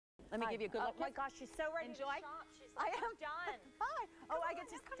Let me give you a good look. Oh my gosh, she's so ready to shop. She's like, I'm done. Hi. Oh, Come I on,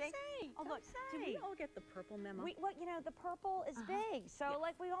 get to come say. say. Oh, look. Come Did say. we all get the purple memo? Well, you know, the purple is big, so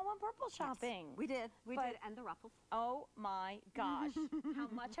like we all went purple shopping. Yes, we did. We did, and the ruffles. Oh my gosh,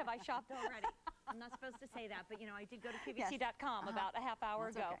 how much have I shopped already? I'm not supposed to say that, but you know, I did go to QVC.com about a half hour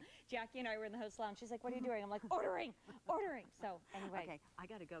ago. Okay. Jackie and I were in the host lounge. She's like, what are you doing? I'm like, ordering. So anyway. Okay, I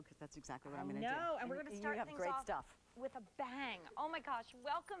got to go because that's exactly what I'm going to do. No, and we're going to start things great off stuff. with a bang. Oh my gosh,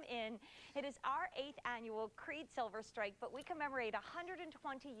 welcome in. It is our 8th annual Creede Silver Strike, but we commemorate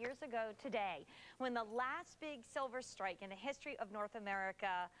 120 years ago today when the last big silver strike in the history of North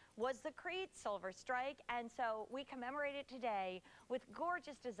America was the Creede Silver Strike, and so we commemorate it today with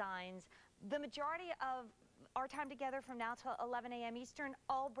gorgeous designs. The majority of our time together from now till 11 a.m. Eastern,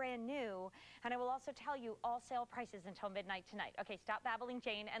 all brand new. And I will also tell you all sale prices until midnight tonight. Okay, stop babbling,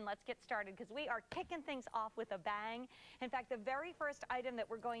 Jane, and let's get started because we are kicking things off with a bang. In fact, the very first item that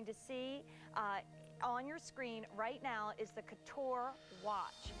we're going to see on your screen right now is the Couture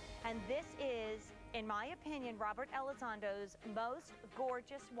watch. And this is, in my opinion, Robert Elizondo's most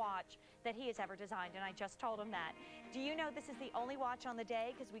gorgeous watch that he has ever designed, and I just told him that. Do you know this is the only watch on the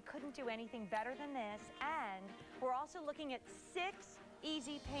day because we couldn't do anything better than this, and we're also looking at 6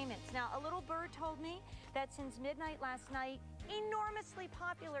 easy payments. Now, a little bird told me that since midnight last night, enormously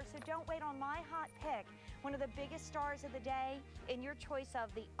popular, so don't wait on my hot pick. One of the biggest stars of the day in your choice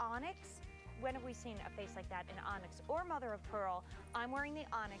of the onyx. When have we seen a face like that in onyx or mother of pearl? I'm wearing the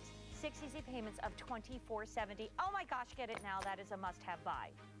onyx, 6 easy payments of $24.70. Oh my gosh, get it now. That is a must-have buy.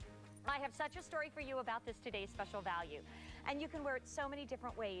 I have such a story for you about this today's special value, and you can wear it so many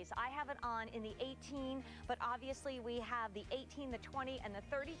different ways. I have it on in the 18, but obviously we have the 18, the 20, and the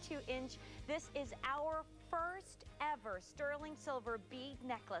 32-inch. This is our first ever sterling silver bead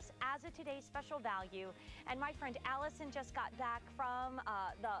necklace as a today's special value. And my friend Allison just got back from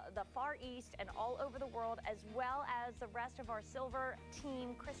the Far East and all over the world, as well as the rest of our silver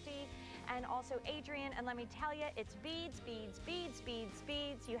team, Christy and also Adrian. And let me tell you, it's beads, beads, beads, beads,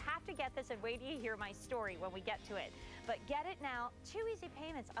 beads. You have to get this, and wait till you hear my story when we get to it. But get it now, 2 easy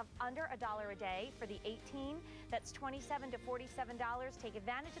payments of under $1 a day for the 18. That's $27 to $47. Take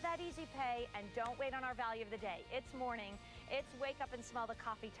advantage of that easy pay and don't wait on our value of the day. It's morning. It's wake up and smell the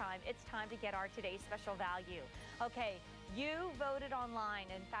coffee time. It's time to get our today's special value. Okay, you voted online.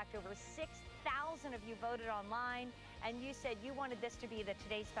 In fact, over 6,000 of you voted online, and you said you wanted this to be the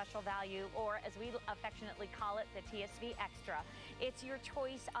today's special value, or as we affectionately call it, the TSV Extra. It's your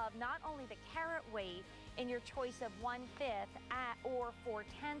choice of not only the carat weight in your choice of 1/5 or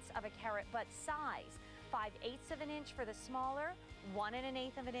 4/10 of a carat, but size. 5/8 of an inch for the smaller, 1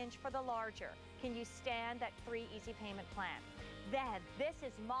 1/8 of an inch for the larger. Can you stand that 3 easy payment plan? Then, this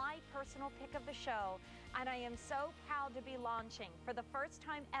is my personal pick of the show, and I am so proud to be launching, for the first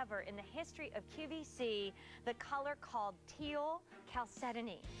time ever in the history of QVC, the color called Teal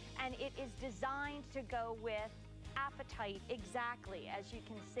Chalcedony. And it is designed to go with Appetite, exactly, as you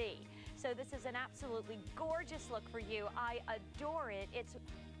can see. So this is an absolutely gorgeous look for you. I adore it. It's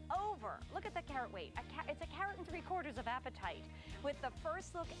over. Look at the carat weight. It's a carat and 3/4 of Appetite with the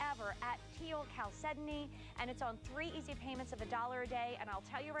first look ever at Teal Chalcedony, and it's on 3 easy payments of $1 a day. And I'll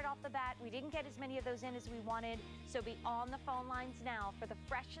tell you right off the bat, we didn't get as many of those in as we wanted, so be on the phone lines now for the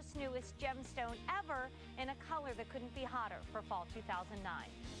freshest, newest gemstone ever in a color that couldn't be hotter for fall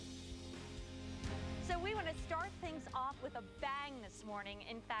 2009. So we want to start things off with a bang this morning.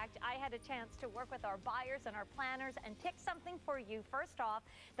 In fact, I had a chance to work with our buyers and our planners and pick something for you, first off,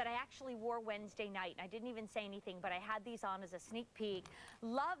 that I actually wore Wednesday night. I didn't even say anything, but I had these on as a sneak peek.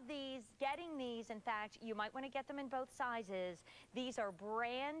 Love these, getting these. In fact, you might want to get them in both sizes. These are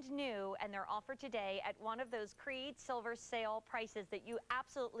brand new, and they're offered today at one of those Creede silver sale prices that you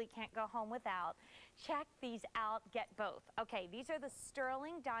absolutely can't go home without. Check these out, get both. Okay, these are the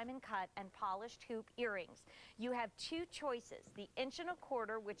sterling diamond cut and polished hoop earrings. You have 2 choices, the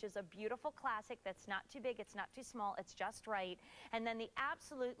 1¼ inch, which is a beautiful classic that's not too big, it's not too small, it's just right, and then the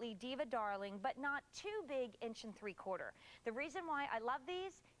absolutely diva darling, but not too big, 1¾ inch. The reason why I love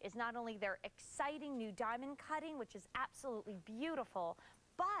these is not only their exciting new diamond cutting, which is absolutely beautiful,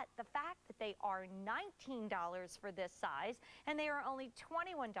 but the fact that they are $19 for this size and they are only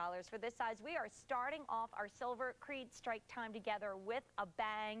 $21 for this size. We are starting off our silver Creede strike time together with a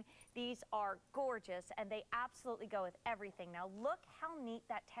bang. These are gorgeous, and they absolutely go with everything. Now, look how neat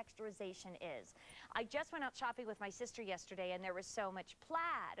that texturization is. I just went out shopping with my sister yesterday, and there was so much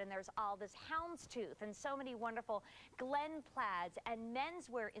plaid, and there's all this houndstooth, and so many wonderful Glen plaids and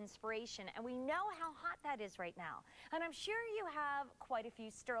menswear inspiration, and we know how hot that is right now. And I'm sure you have quite a few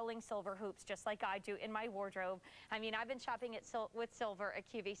sterling silver hoops, just like I do in my wardrobe. I mean, I've been shopping with silver at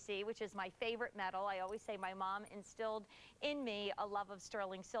QVC, which is my favorite metal. I always say my mom instilled in me a love of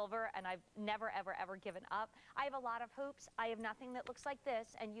sterling silver, and I've never, ever, ever given up. I have a lot of hoops. I have nothing that looks like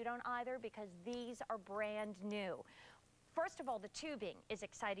this, and you don't either, because these are brand new. First of all, the tubing is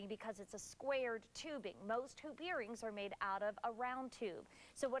exciting because it's a squared tubing. Most hoop earrings are made out of a round tube.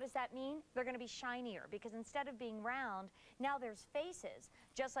 So what does that mean? They're going to be shinier, because instead of being round, now there's faces.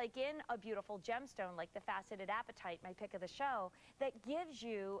 Just like in a beautiful gemstone like the Faceted Apatite, my pick of the show, that gives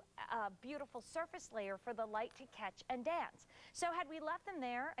you a beautiful surface layer for the light to catch and dance. So had we left them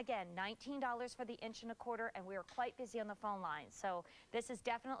there, again, $19 for the 1 1/4 inch, and we were quite busy on the phone line. So this is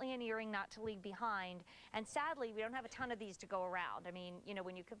definitely an earring not to leave behind. And sadly, we don't have a ton of these to go around. I mean, you know,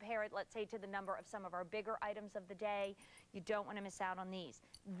 when you compare it, let's say, to the number of some of our bigger items of the day, you don't want to miss out on these.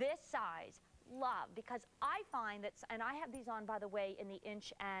 This size, love, because I find that, and I have these on, by the way, in the 1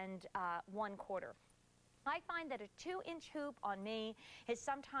 1/4 inch. I find that a 2-inch hoop on me is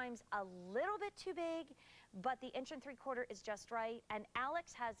sometimes a little bit too big, but the 1 3/4 inch is just right. And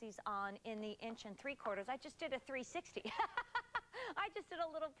Alex has these on in the 1 3/4 inch. I just did a 360. I just did a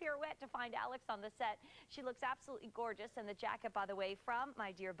little pirouette to find Alex on the set. She looks absolutely gorgeous, and the jacket, by the way, from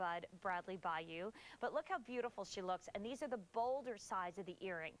my dear bud, Bradley Bayou. But look how beautiful she looks, and these are the bolder sides of the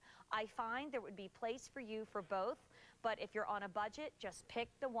earring. I find there would be place for you for both, but if you're on a budget, just pick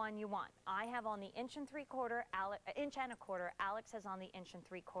the one you want. I have on the 1 3/4 inch, 1 1/4. Alex has on the 1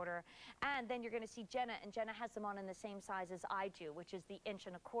 3/4, and then you're going to see Jenna, and Jenna has them on in the same size as I do, which is the 1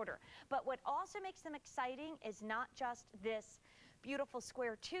 1/4 inch. But what also makes them exciting is not just this beautiful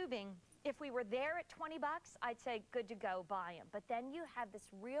square tubing. If we were there at 20 bucks, I'd say good to go, buy them. But then you have this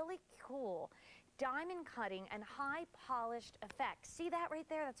really cool diamond cutting and high polished effect. See that right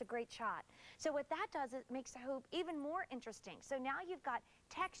there? That's a great shot. So what that does, it makes the hoop even more interesting. So now you've got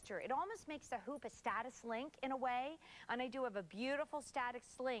texture. It almost makes the hoop a status link in a way. And I do have a beautiful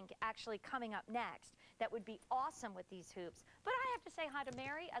status link actually coming up next that would be awesome with these hoops. But I have to say hi to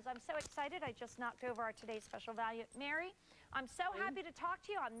Mary, as I'm so excited. I just knocked over our today's special value. Mary, I'm so happy to talk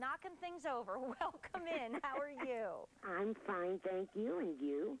to you. I'm knocking things over. Welcome in. How are you? I'm fine, thank you. And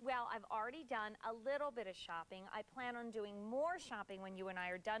you? Well, I've already done a little bit of shopping. I plan on doing more shopping when you and I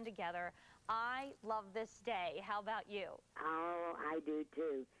are done together. I love this day. How about you? Oh, I do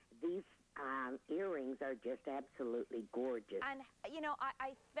too. These earrings are just absolutely gorgeous. And, you know,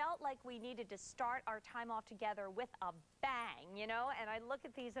 I felt like we needed to start our time off together with a bang, you know? And I look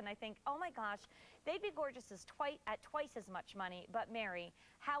at these and I think, oh my gosh, they'd be gorgeous at twice as much money. But Mary,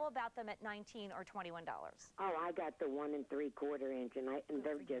 how about them at $19 or $21? Oh, I got the 1 3/4 inch, and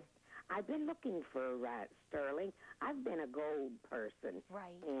they're just, I've been looking for sterling. I've been a gold person.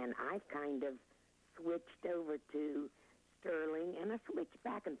 Right. And I've kind of switched over to sterling, and I switched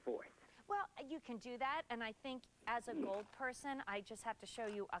back and forth. Well, you can do that, and I think as a gold person, I just have to show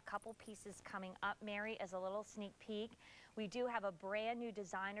you a couple pieces coming up, Mary, as a little sneak peek. We do have a brand new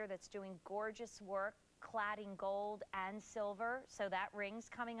designer that's doing gorgeous work, cladding gold and silver, so that ring's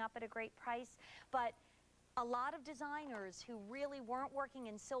coming up at a great price. But a lot of designers who really weren't working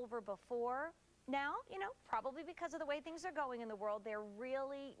in silver before, now, you know, probably because of the way things are going in the world, they're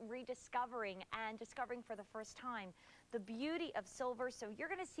really rediscovering and discovering for the first time the beauty of silver. So you're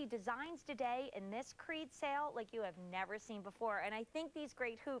going to see designs today in this Creede sale like you have never seen before. And I think these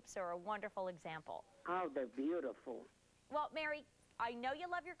great hoops are a wonderful example. Oh, they're beautiful. Well, Mary, I know you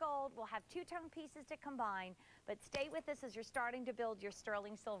love your gold. We'll have two-tone pieces to combine, but stay with us as you're starting to build your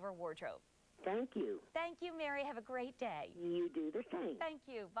sterling silver wardrobe. Thank you. Thank you, Mary. Have a great day. You do the same. Thank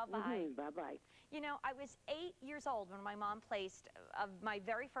you. Bye-bye. Bye-bye. You know, I was 8 years old when my mom placed my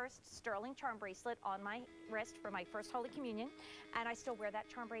very first sterling charm bracelet on my wrist for my first Holy Communion, and I still wear that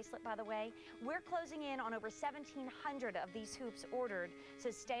charm bracelet, by the way. We're closing in on over 1,700 of these hoops ordered,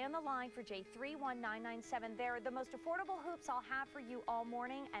 so stay on the line for J31997. They're the most affordable hoops I'll have for you all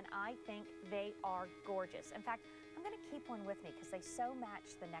morning, and I think they are gorgeous. In fact, I'm going to keep one with me because they so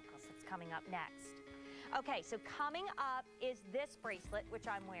match the necklace that's coming up next. Okay, so coming up is this bracelet, which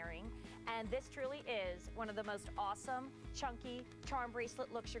I'm wearing, and this truly is one of the most awesome, chunky charm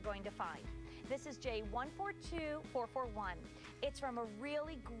bracelet looks you're going to find. This is J142441. It's from a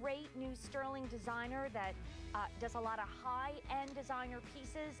really great new sterling designer that does a lot of high-end designer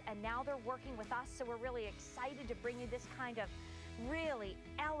pieces, and now they're working with us, so we're really excited to bring you this kind of Really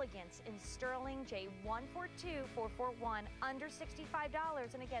elegance in sterling, J142441, under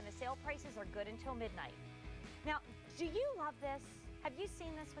 $65. And again, the sale prices are good until midnight. Now, do you love this? Have you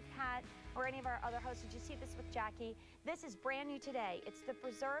seen this with Pat or any of our other hosts? Did you see this with Jackie? This is brand new today. It's the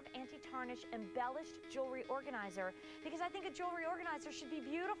Preserve Anti-Tarnish Embellished Jewelry Organizer, because I think a jewelry organizer should be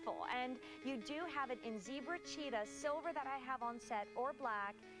beautiful. And you do have it in zebra, cheetah, silver that I have on set, or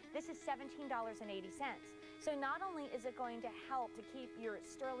black. This is $17.80. So not only is it going to help to keep your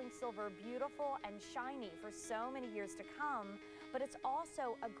sterling silver beautiful and shiny for so many years to come, but it's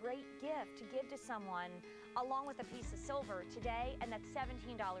also a great gift to give to someone along with a piece of silver today, and that's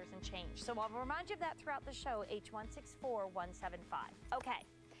 $17 and change. So I'll remind you of that throughout the show, H164175. Okay.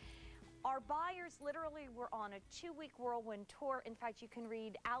 Our buyers literally were on a 2-week whirlwind tour. In fact, you can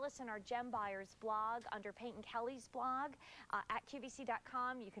read Alice and our Gem Buyers blog under Peyton Kelly's blog at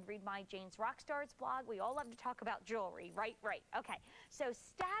QVC.com. You can read my Jane's Rockstars blog. We all love to talk about jewelry, right? Right. Okay. So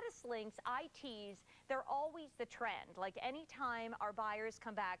status links, ITs, they're always the trend. Like anytime our buyers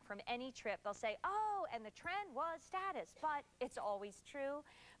come back from any trip, they'll say, oh, and the trend was status, but it's always true.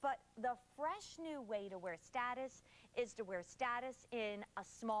 But the fresh new way to wear status is to wear status in a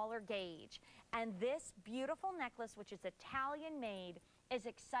smaller gauge. And this beautiful necklace, which is Italian made, is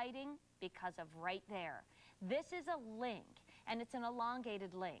exciting because of right there. This is a link, and it's an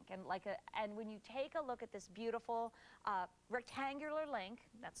elongated link. And when you take a look at this beautiful rectangular link,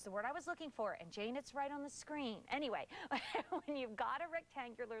 that's the word I was looking for, and Jane, it's right on the screen. Anyway, when you've got a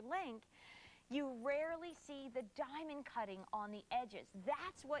rectangular link, you rarely see the diamond cutting on the edges.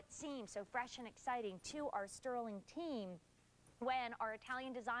 That's what seems so fresh and exciting to our sterling team when our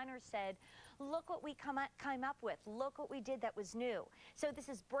Italian designers said, look what we came up with. Look what we did that was new. So this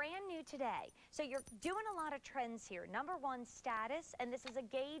is brand new today. So you're doing a lot of trends here. Number one, status, and this is a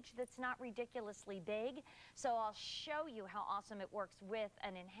gauge that's not ridiculously big. So I'll show you how awesome it works with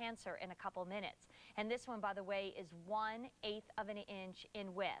an enhancer in a couple minutes. And this one, by the way, is 1/8 of an inch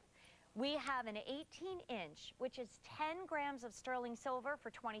in width. We have an 18-inch, which is 10 grams of sterling silver for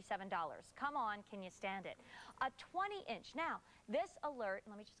 $27. Come on, can you stand it? A 20-inch. Now, this alert,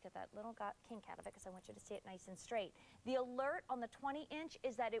 let me just get that little kink out of it because I want you to see it nice and straight. The alert on the 20-inch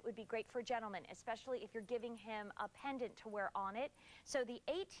is that it would be great for a gentleman, especially if you're giving him a pendant to wear on it. So the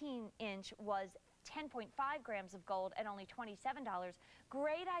 18-inch was 10.5 grams of gold at only $27.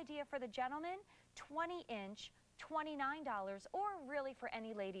 Great idea for the gentleman. 20-inch, $29, or really for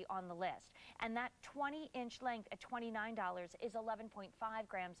any lady on the list. And that 20-inch length at $29 is 11.5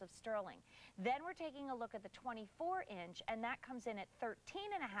 grams of sterling. Then we're taking a look at the 24-inch, and that comes in at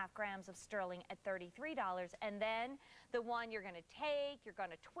 13.5 grams of sterling at $33. And then the one you're going to take, you're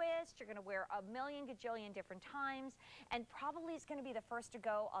going to twist, you're going to wear a million gajillion different times, and probably is going to be the first to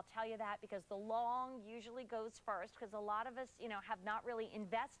go. I'll tell you that because the long usually goes first, because a lot of us, have not really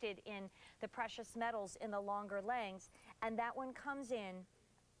invested in the precious metals in the longer lengths, and that one comes in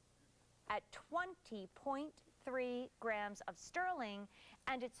at 20.3 grams of sterling,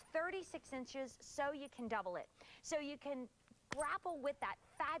 and it's 36 inches, so you can double it. So you can grapple with that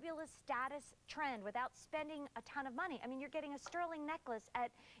fabulous status trend without spending a ton of money. I mean, you're getting a sterling necklace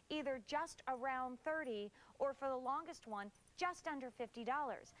at either just around 30, or for the longest one, just under $50.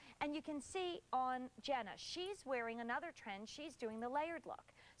 And you can see on Jenna, she's wearing another trend. She's doing the layered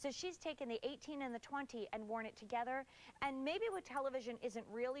look. So she's taken the 18 and the 20 and worn it together. And maybe what television isn't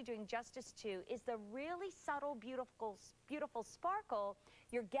really doing justice to is the really subtle, beautiful sparkle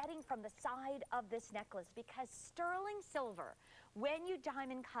you're getting from the side of this necklace, because sterling silver, when you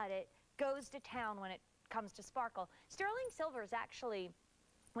diamond cut it, goes to town when it comes to sparkle. Sterling silver is actually,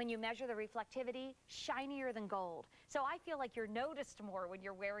 when you measure the reflectivity, shinier than gold. So I feel like you're noticed more when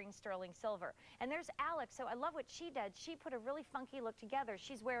you're wearing sterling silver. And there's Alex. So I love what she did. She put a really funky look together.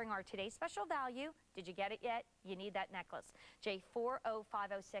 She's wearing our today's special value. Did you get it yet? You need that necklace.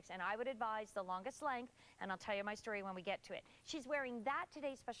 J40506. And I would advise the longest length, and I'll tell you my story when we get to it. She's wearing that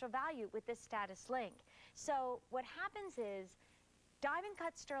today's special value with this status link. So what happens is, diamond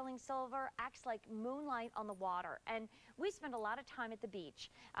cut sterling silver acts like moonlight on the water, and we spend a lot of time at the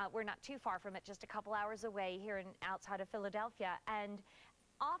beach. We're not too far from it, just a couple hours away here outside of Philadelphia, and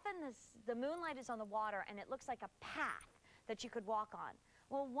often the moonlight is on the water and it looks like a path that you could walk on.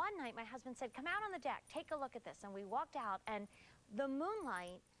 Well, one night my husband said, come out on the deck, take a look at this, and we walked out, and the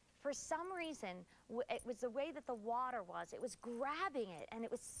moonlight, for some reason, it was the way that the water was. It was grabbing it, and it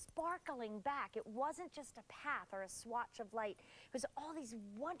was sparkling back. It wasn't just a path or a swatch of light. It was all these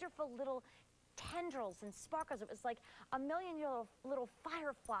wonderful little tendrils and sparkles. It was like a million little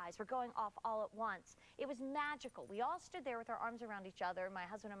fireflies were going off all at once. It was magical. We all stood there with our arms around each other, my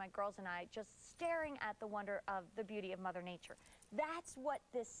husband and my girls and I, just staring at the wonder of the beauty of Mother Nature. That's what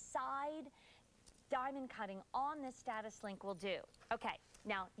this side diamond cutting on this status link will do. Okay,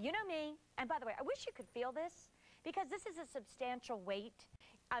 now, you know me, and by the way, I wish you could feel this, because this is a substantial weight.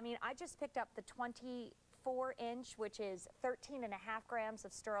 I mean, I just picked up the 24-inch, which is 13.5 grams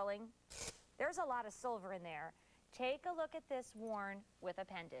of sterling. There's a lot of silver in there. Take a look at this worn with a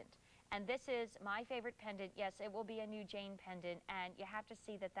pendant. And this is my favorite pendant. Yes, it will be a new Jane pendant, and you have to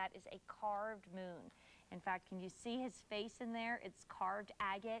see that that is a carved moon. In fact, can you see his face in there? It's carved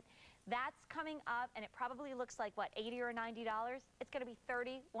agate. That's coming up, and it probably looks like, what, $80 or $90? It's going to be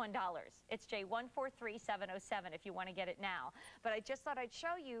 $31. It's J143707 if you want to get it now. But I just thought I'd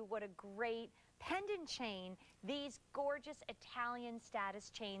show you what a great pendant chain these gorgeous Italian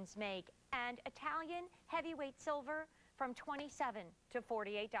status chains make. And Italian heavyweight silver from $27 to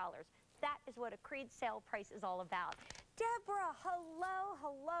 $48. That is what a Creede sale price is all about. Deborah, hello,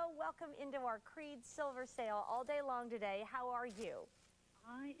 hello. Welcome into our Creede silver sale all day long today. How are you?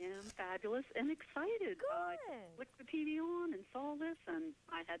 I am fabulous and excited. Good. I flicked the TV on and saw this, and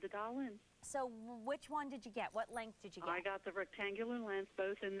I had to dial in. So which one did you get? What length did you get? I got the rectangular length,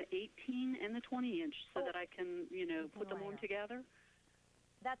 both in the 18 and the 20 inch, so that I can, you know, put them on together.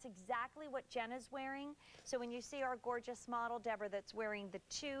 That's exactly what Jenna's wearing. So when you see our gorgeous model, Deborah, that's wearing the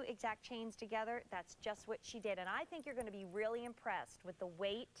two exact chains together, that's just what she did. And I think you're going to be really impressed with the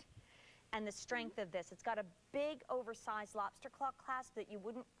weight and the strength of this. It's got a big oversized lobster claw clasp that you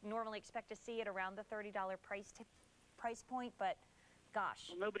wouldn't normally expect to see at around the $30 price point, but gosh.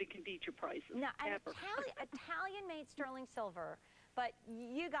 Well, nobody can beat your prices. No, and Italian-made sterling silver. But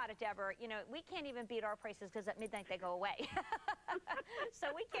you got it, Deborah. You know, we can't even beat our prices because at midnight they go away.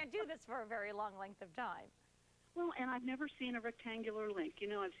 So we can't do this for a very long length of time. Well, and I've never seen a rectangular link. You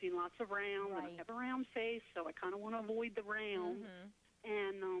know, I've seen lots of round, and I have a round face, so I kind of want to avoid the round.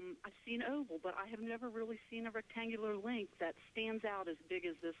 And I've seen oval, but I have never really seen a rectangular link that stands out as big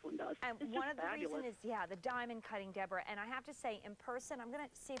as this one does. And it's one of the fabulous. reasons is, yeah, the diamond cutting, Deborah. And I have to say, in person, I'm going to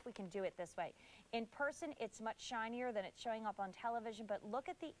see if we can do it this way. In person, it's much shinier than it's showing up on television, but look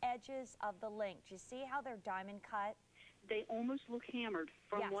at the edges of the link. Do you see how they're diamond cut? They almost look hammered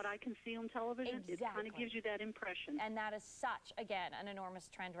from what I can see on television. Exactly. It kind of gives you that impression. And that is such, again, an enormous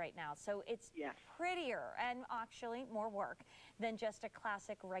trend right now. So it's prettier and actually more work than just a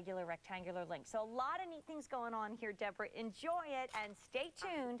classic regular rectangular link. So a lot of neat things going on here, Deborah. Enjoy it and stay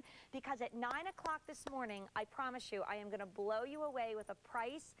tuned, because at 9 o'clock this morning, I promise you, I am going to blow you away with a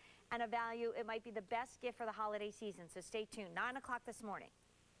price and a value. It might be the best gift for the holiday season. So stay tuned. 9 o'clock this morning.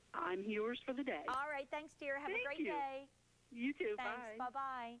 I'm yours for the day. All right. Thanks, dear. Have a great day. You too. Thanks. Bye.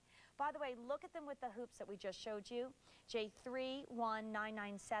 Bye-bye. By the way, look at them with the hoops that we just showed you.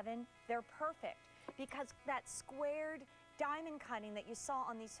 J31997. They're perfect because that squared diamond cutting that you saw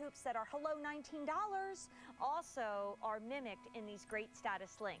on these hoops that are hello $19 also are mimicked in these great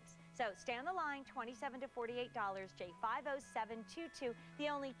status links. So stay on the line, $27 to $48, J50722. The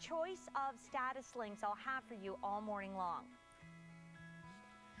only choice of status links I'll have for you all morning long.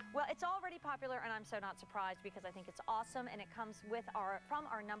 Well, it's already popular, and I'm so not surprised because I think it's awesome, and it comes with from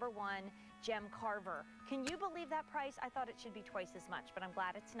our #1 gem carver. Can you believe that price? I thought it should be twice as much, but I'm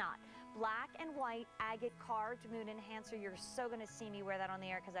glad it's not. Black and white agate carved moon enhancer. You're so going to see me wear that on the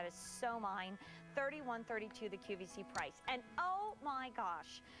air because that is so mine. $31.32 the QVC price. And oh my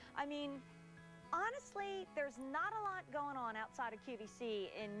gosh, I mean, honestly, there's not a lot going on outside of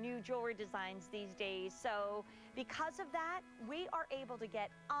QVC in new jewelry designs these days. So because of that, we are able to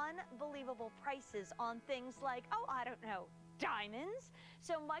get unbelievable prices on things like, oh, I don't know, diamonds.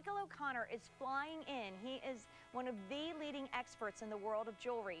 So Michael O'Connor is flying in. He is one of the leading experts in the world of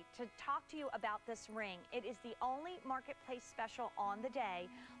jewelry to talk to you about this ring. It is the only marketplace special on the day.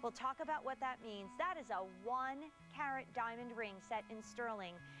 We'll talk about what that means. That is a 1-carat diamond ring set in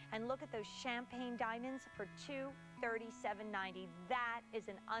sterling. And look at those champagne diamonds for $237.90. That is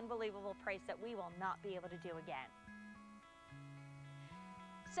an unbelievable price that we will not be able to do again.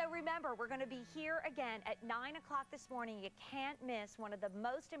 So remember, we're going to be here again at 9 o'clock this morning. You can't miss one of the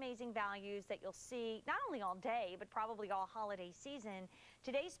most amazing values that you'll see not only all day, but probably all holiday season.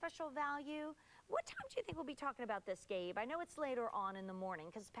 Today's special value, what time do you think we'll be talking about this, Gabe? I know it's later on in the morning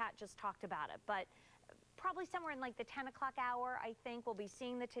because Pat just talked about it, but probably somewhere in like the 10 o'clock hour, I think we'll be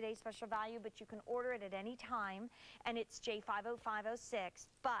seeing the today's special value, but you can order it at any time, and it's J50506,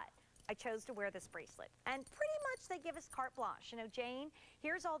 but I chose to wear this bracelet. And pretty much they give us carte blanche. You know, Jane,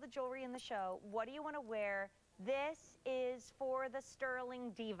 here's all the jewelry in the show. What do you want to wear This is for the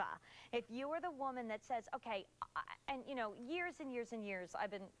sterling diva. If you are the woman that says, okay, and you know, years and years and years, I've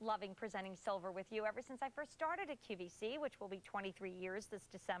been loving presenting silver with you ever since I first started at QVC, which will be 23 years this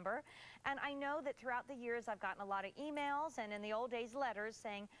December. And I know that throughout the years, I've gotten a lot of emails and in the old days letters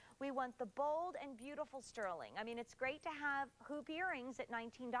saying, we want the bold and beautiful sterling. I mean, it's great to have hoop earrings at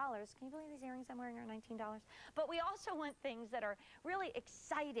 $19. Can you believe these earrings I'm wearing are $19? But we also want things that are really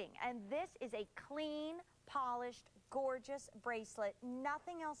exciting. And this is a clean, polished, gorgeous bracelet.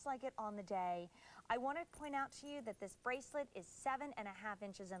 Nothing else like it on the day. I want to point out to you that this bracelet is 7.5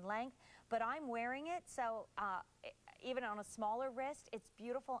 inches in length, but I'm wearing it, so even on a smaller wrist, it's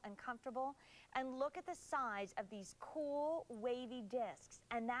beautiful and comfortable. And look at the size of these cool, wavy discs,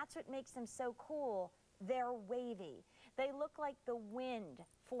 and that's what makes them so cool. They're wavy. They look like the wind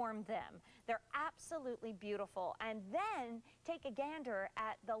formed them. They're absolutely beautiful. And then take a gander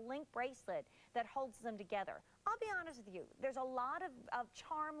at the link bracelet that holds them together. I'll be honest with you, there's a lot of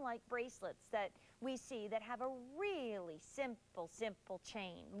charm-like bracelets that we see that have a really simple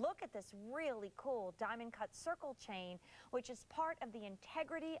chain. Look at this really cool diamond-cut circle chain, which is part of the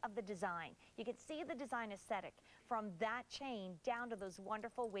integrity of the design. You can see the design aesthetic from that chain down to those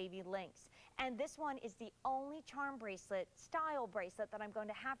wonderful wavy links. And this one is the only charm bracelet, style bracelet, that I'm going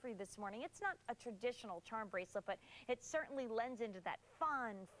to have for you this morning. It's not a traditional charm bracelet, but it certainly lends into that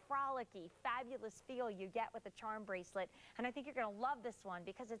fun, frolicky, fabulous feel you get with a charm bracelet. And I think you're going to love this one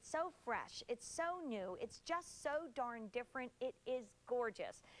because it's so fresh, it's so new, it's just so darn different. It is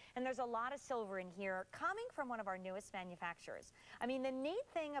gorgeous. And there's a lot of silver in here coming from one of our newest manufacturers. I mean, the neat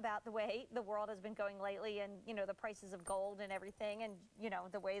thing about the way the world has been going lately and, you know, the prices of gold and everything, and, you know,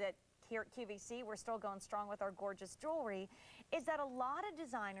 the way that here at QVC we're still going strong with our gorgeous jewelry, is that a lot of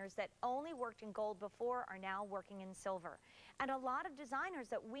designers that only worked in gold before are now working in silver. And a lot of designers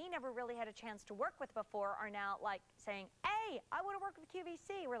that we never really had a chance to work with before are now like saying, hey, I want to work with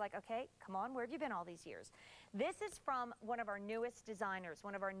QVC. We're like, okay, come on, where have you been all these years? This is from one of our newest designers,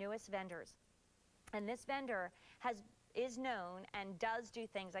 one of our newest vendors. And this vendor is known and does do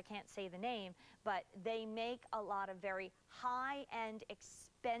things, I can't say the name, but they make a lot of very high-end,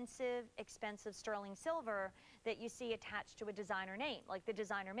 expensive sterling silver that you see attached to a designer name. Like the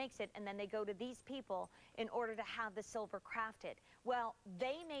designer makes it, and then they go to these people in order to have the silver crafted. Well,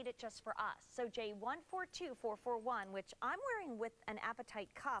 they made it just for us. So J142441, which I'm wearing with an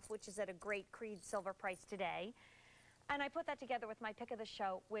apatite cuff, which is at a great Creede silver price today, and I put that together with my pick of the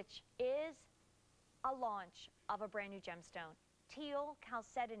show, which is a launch of a brand new gemstone. Teal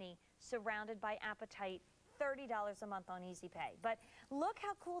chalcedony surrounded by apatite, $30 a month on Easy Pay. But look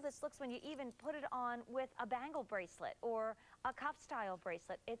how cool this looks when you even put it on with a bangle bracelet or a cuff style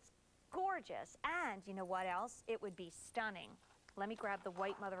bracelet. It's gorgeous. And you know what else? It would be stunning. Let me grab the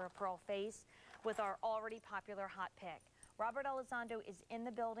white mother of pearl face with our already popular hot pick. Robert Elizondo is in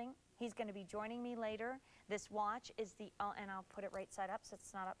the building. He's going to be joining me later. This watch is the, and I'll put it right side up so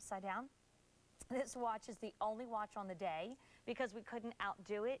it's not upside down. This watch is the only watch on the day because we couldn't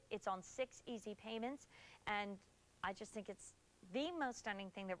outdo it. It's on 6 easy payments, and I just think it's the most stunning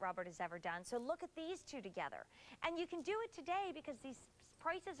thing that Robert has ever done. So look at these two together. And you can do it today because these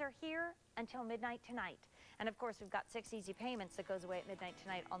prices are here until midnight tonight. And of course, we've got 6 easy payments that goes away at midnight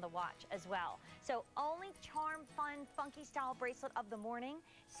tonight on the watch as well. So only charm, fun, funky style bracelet of the morning,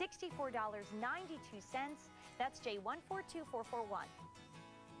 $64.92. That's J142441.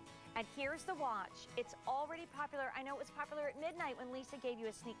 And here's the watch. It's already popular. I know it was popular at midnight when Lisa gave you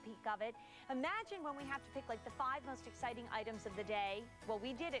a sneak peek of it. Imagine when we have to pick like the 5 most exciting items of the day. Well,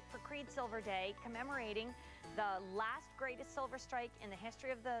 we did it for Creede Silver Day, commemorating the last greatest silver strike in the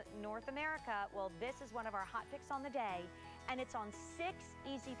history of the North America. Well, this is one of our hot picks on the day, and it's on 6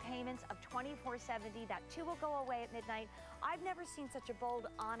 easy payments of $24.70. That too will go away at midnight. I've never seen such a bold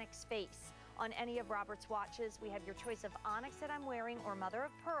onyx face on any of Robert's watches. We have your choice of onyx that I'm wearing or mother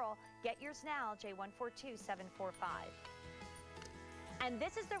of pearl. Get yours now, J142745. And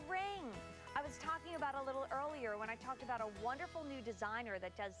this is the ring I was talking about a little earlier when I talked about a wonderful new designer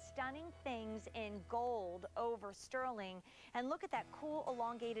that does stunning things in gold over sterling. And look at that cool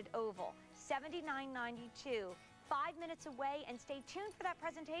elongated oval, $79.92. 5 minutes away, and stay tuned for that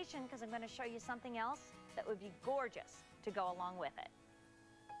presentation because I'm going to show you something else that would be gorgeous to go along with it.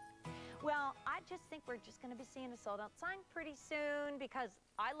 Well, I just think we're just going to be seeing a sold-out sign pretty soon because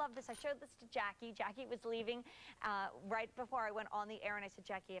I love this. I showed this to Jackie. Jackie was leaving right before I went on the air, and I said,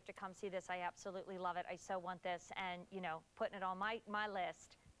 Jackie, you have to come see this. I absolutely love it. I so want this, and, you know, putting it on my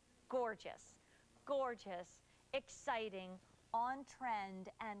list. Gorgeous, gorgeous, exciting, on trend,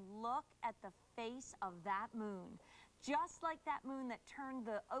 and look at the face of that moon. Just like that moon that turned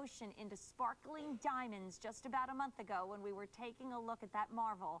the ocean into sparkling diamonds just about a month ago when we were taking a look at that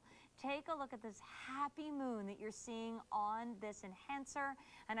marvel, take a look at this happy moon that you're seeing on this enhancer.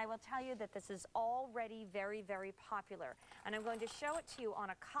 And I will tell you that this is already very, very popular. And I'm going to show it to you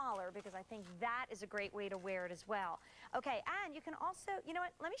on a collar because I think that is a great way to wear it as well. Okay, and you can also, you know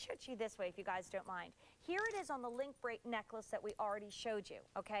what, let me show it to you this way if you guys don't mind. Here it is on the link break necklace that we already showed you,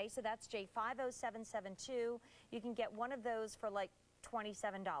 okay? So that's J50772. You can get one of those for like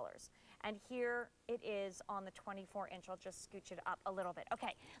 $27. And here it is on the 24-inch. I'll just scooch it up a little bit.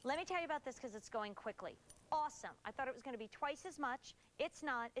 Okay, let me tell you about this because it's going quickly. Awesome. I thought it was going to be twice as much. It's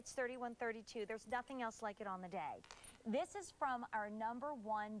not. It's $31.32. There's nothing else like it on the day. This is from our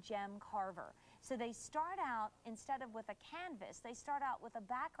 #1 gem carver. So they start out, instead of with a canvas, they start out with a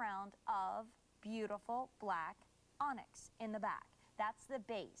background of beautiful black onyx in the back. That's the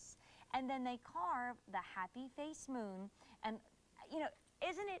base. And then they carve the happy face moon. And, you know,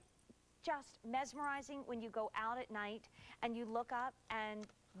 isn't it just mesmerizing when you go out at night and you look up and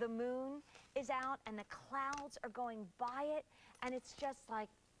the moon is out and the clouds are going by it, and it's just like,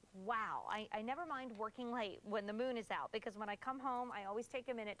 wow. I never mind working late when the moon is out, because when I come home, I always take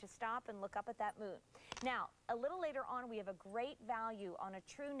a minute to stop and look up at that moon. Now, a little later on, we have a great value on a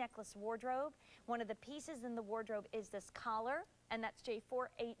true necklace wardrobe. One of the pieces in the wardrobe is this collar, and that's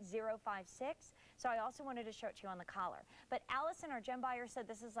J48056. So I also wanted to show it to you on the collar. But Allison, our gem buyer, said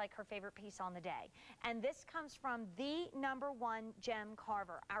this is like her favorite piece on the day. And this comes from the #1 gem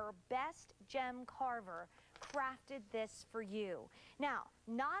carver. Our best gem carver crafted this for you. Now,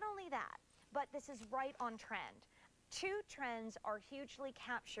 not only that, but this is right on trend. Two trends are hugely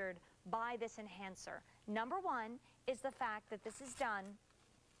captured by this enhancer. #1 is the fact that this is done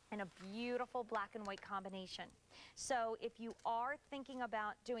in a beautiful black and white combination. So if you are thinking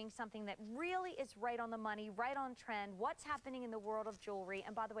about doing something that really is right on the money, right on trend, what's happening in the world of jewelry,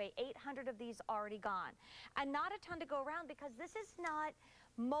 and by the way, 800 of these already gone, and not a ton to go around because this is not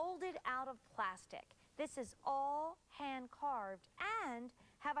molded out of plastic. This is all hand carved, and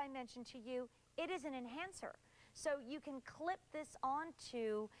have I mentioned to you, it is an enhancer. So you can clip this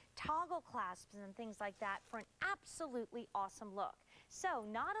onto toggle clasps and things like that for an absolutely awesome look. So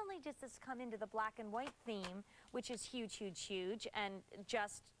not only does this come into the black and white theme, which is huge, huge, huge, and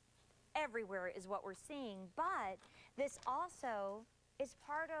just everywhere is what we're seeing, but this also is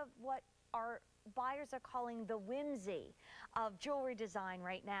part of what our buyers are calling the whimsy of jewelry design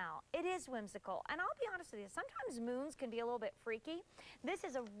right now. It is whimsical, and I'll be honest with you, sometimes moons can be a little bit freaky. This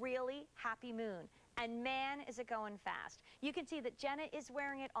is a really happy moon, and man, is it going fast. You can see that Jenna is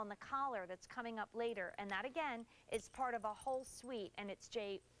wearing it on the collar that's coming up later, and that again is part of a whole suite, and it's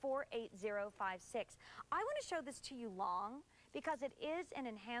J48056. I want to show this to you long because it is an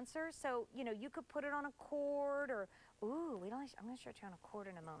enhancer, so you know you could put it on a cord, or ooh, I'm going to show it to you on a cord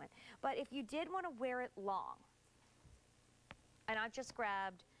in a moment. But if you did want to wear it long, and I've just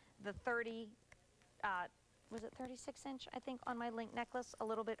grabbed the was it 36-inch, I think, on my link necklace a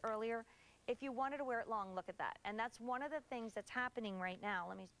little bit earlier. If you wanted to wear it long, look at that. And that's one of the things that's happening right now,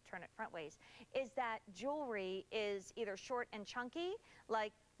 let me turn it front ways, is that jewelry is either short and chunky,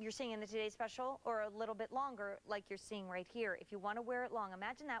 like you're seeing in the Today Special, or a little bit longer, like you're seeing right here. If you want to wear it long,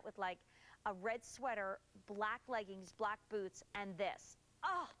 imagine that with like a red sweater, black leggings, black boots, and this.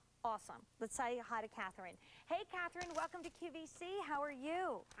 Oh, awesome. Let's say hi to Catherine. Hey, Catherine, welcome to QVC. How are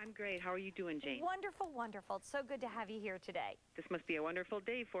you? I'm great. How are you doing, Jane? Wonderful, wonderful. It's so good to have you here today. This must be a wonderful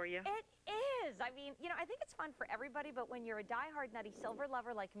day for you. It is. I mean, you know, I think it's fun for everybody, but when you're a diehard nutty silver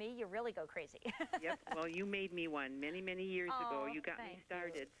lover like me, you really go crazy. Yep. Well, you made me one many, many years ago. You got me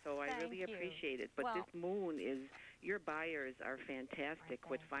started, so I really appreciate it. But this moon is, your buyers are fantastic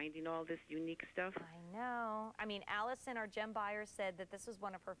with finding all this unique stuff. I know. I mean, Allison, our gem buyer, said that this was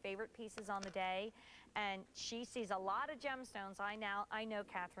one of her favorite pieces on the day, and she sees a lot of gemstones. I know,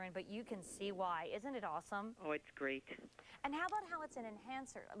 Catherine, but you can see why. Isn't it awesome? Oh, it's great. And how about how it's an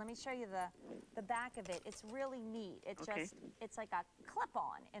enhancer? Let me show you the back of it. It's really neat. It's just, it's like a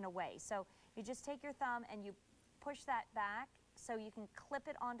clip-on in a way. So you just take your thumb and you push that back so you can clip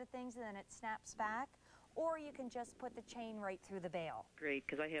it onto things and then it snaps back. Or you can just put the chain right through the bail. Great,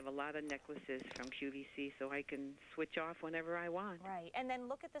 because I have a lot of necklaces from QVC, so I can switch off whenever I want. Right, and then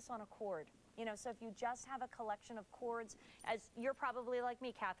look at this on a cord. You know, so if you just have a collection of cords, as you're probably like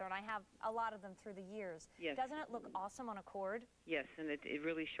me, Catherine, I have a lot of them through the years. Yes. Doesn't it look awesome on a cord? Yes, and it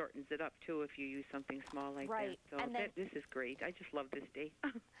really shortens it up, too, if you use something small like that. So and then, this is great. I just love this day.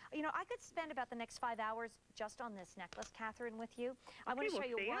 You know, I could spend about the next 5 hours just on this necklace, Catherine, with you. I want to show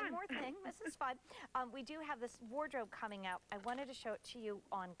you one more thing. This is fun. We do have this wardrobe coming out. I wanted to show it to you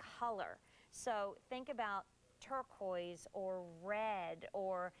on color. So think about turquoise or red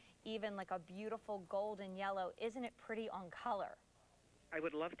or even like a beautiful golden yellow. Isn't it pretty on color? I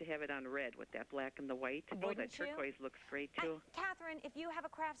would love to have it on red with that black and the white. Wouldn't that turquoise looks great, too. And Catherine, if you have a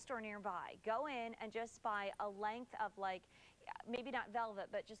craft store nearby, go in and just buy a length of like, maybe not velvet,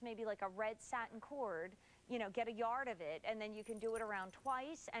 but just maybe like a red satin cord, you know, get a yard of it, and then you can do it around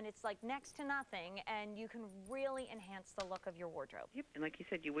twice, and it's like next to nothing, and you can really enhance the look of your wardrobe. Yep, and like you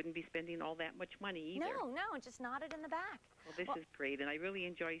said, you wouldn't be spending all that much money either. No, just knot it in the back. Well, this is great, and I really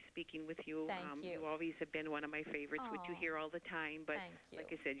enjoy speaking with you. Thank you. You always have been one of my favorites, which you hear all the time, but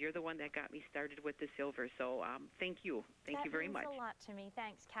like I said, you're the one that got me started with the silver, so thank you. Thank you very much. That means a lot to me.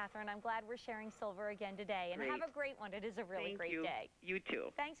 Thanks, Catherine. I'm glad we're sharing silver again today, and have a great one. It is a really great day. You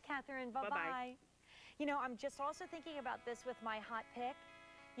too. Thanks, Catherine. Bye-bye. You know, I'm just also thinking about this with my hot pick.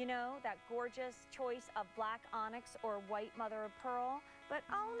 You know, that gorgeous choice of black onyx or white mother of pearl. But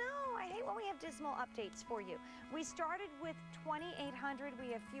oh no, I hate when we have dismal updates for you. We started with 2,800.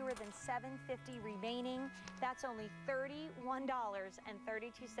 We have fewer than 750 remaining. That's only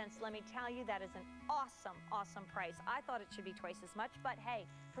 $31.32. Let me tell you, that is an awesome, awesome price. I thought it should be twice as much, but hey,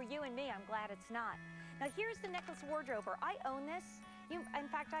 for you and me, I'm glad it's not. Now here's the necklace wardrober. I own this. In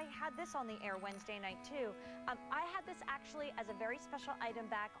fact, I had this on the air Wednesday night too. I had this actually as a very special item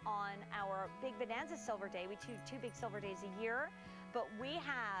back on our Big Bonanza Silver Day. We do two big silver days a year, but we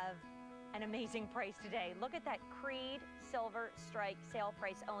have an amazing price today. Look at that Creede Silver Strike sale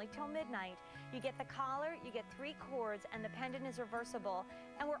price, only till midnight. You get the collar, you get 3 cords, and the pendant is reversible.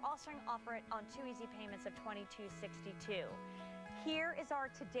 And we're also offering it on 2 easy payments of $22.62. Here is our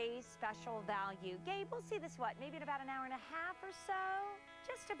today's special value. Gabe, we'll see this, maybe in about an hour and a half or so?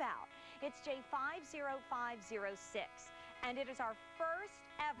 Just about. It's J50506, and it is our first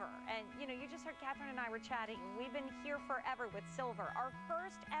ever, and you know, you just heard Catherine and I were chatting. We've been here forever with silver. Our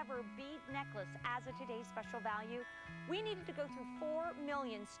first ever bead necklace as a today's special value. We needed to go through 4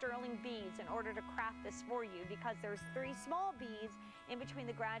 million sterling beads in order to craft this for you, because there's 3 small beads in between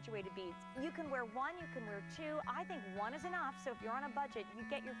the graduated beads. You can wear 1, you can wear 2. I think 1 is enough, so if you're on a budget, you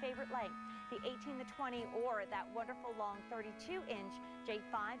get your favorite length, the 18, the 20, or that wonderful long 32-inch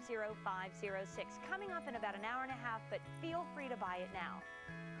J50506. Coming up in about an hour and a half, but feel free to buy it now.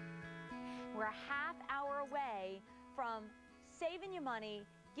 We're a half hour away from saving you money,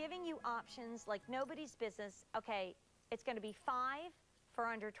 giving you options like nobody's business. Okay, it's going to be 5 for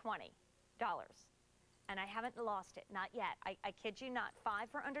under $20. And I haven't lost it, not yet. I kid you not, 5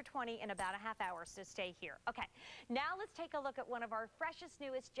 for under 20 in about a half hour, so stay here. Okay, now let's take a look at one of our freshest,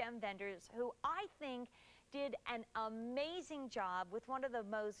 newest gem vendors who I think did an amazing job with one of the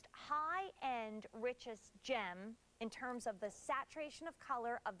most high-end, richest gem in terms of the saturation of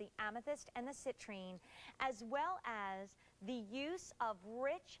color of the amethyst and the citrine, as well as the use of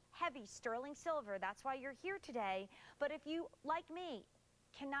rich, heavy sterling silver. That's why you're here today. But if you, like me,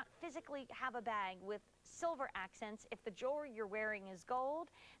 cannot physically have a bag with silver accents if the jewelry you're wearing is gold,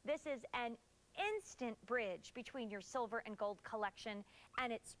 this is an instant bridge between your silver and gold collection,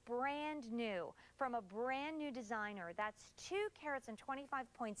 and it's brand new from a brand new designer. That's 2 carats and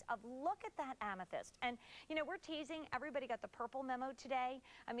 25 points of, look at that amethyst. And you know, we're teasing, everybody got the purple memo today.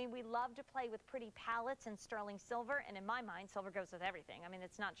 I mean, we love to play with pretty palettes and sterling silver, and in my mind, silver goes with everything. I mean,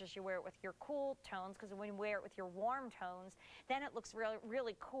 it's not just you wear it with your cool tones, because when you wear it with your warm tones, then it looks really,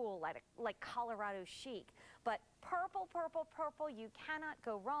 really cool, like Colorado chic. But purple, purple, purple, you cannot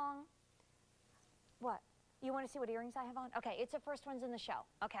go wrong. What? You want to see what earrings I have on? Okay, it's the first ones in the show.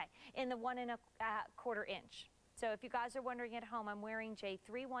 Okay, in the 1 1/4 inch. So if you guys are wondering at home, I'm wearing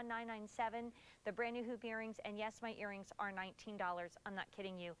J31997, the brand new hoop earrings, and yes, my earrings are $19. I'm not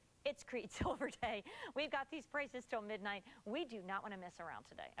kidding you. It's Creede Silver Day. We've got these prices till midnight. We do not want to mess around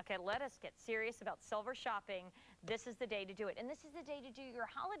today. Okay, let us get serious about silver shopping. This is the day to do it. And this is the day to do your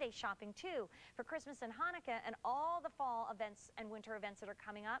holiday shopping too, for Christmas and Hanukkah and all the fall events and winter events that are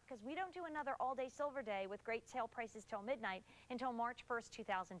coming up, because we don't do another all-day silver day with great sale prices till midnight until March 1st,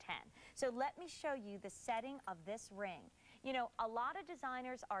 2010. So let me show you the setting of this ring. You know, a lot of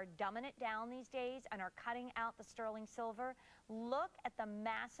designers are dumbing it down these days and are cutting out the sterling silver. Look at the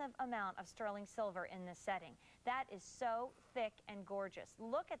massive amount of sterling silver in this setting. That is so thick and gorgeous.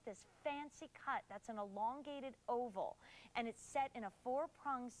 Look at this fancy cut. That's an elongated oval, and it's set in a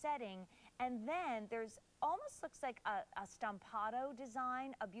 4-prong setting, and then there's almost looks like a stampado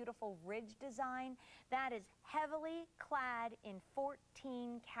design, a beautiful ridge design that is heavily clad in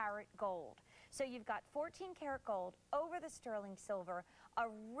 14-karat gold. So you've got 14-karat gold over the sterling silver, a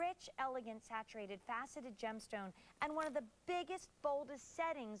rich, elegant, saturated, faceted gemstone, and one of the biggest, boldest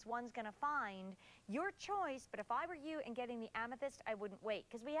settings one's going to find. Your choice, but if I were you and getting the amethyst, I wouldn't wait,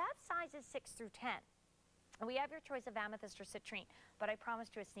 because we have sizes 6 through 10. We have your choice of amethyst or citrine, but I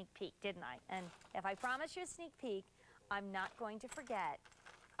promised you a sneak peek, didn't I? And if I promise you a sneak peek, I'm not going to forget.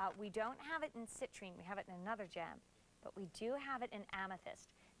 We don't have it in citrine, we have it in another gem, but we do have it in amethyst.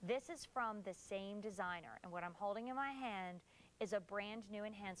 This is from the same designer, and what I'm holding in my hand is a brand new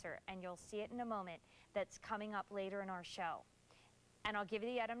enhancer, and you'll see it in a moment, that's coming up later in our show. And I'll give you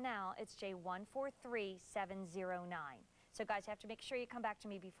the item now. It's J143709. So guys, you have to make sure you come back to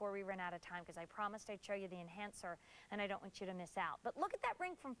me before we run out of time, because I promised I'd show you the enhancer, and I don't want you to miss out. But look at that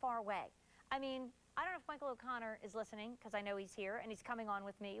ring from far away. I mean, I don't know if Michael O'Connor is listening, because I know he's here, and he's coming on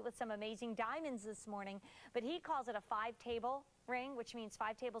with me with some amazing diamonds this morning, but he calls it a 5-table ring, which means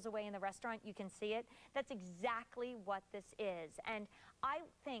 5 tables away in the restaurant, you can see it. That's exactly what this is. And I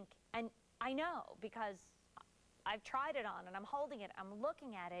think, and I know, because I've tried it on, and I'm holding it, I'm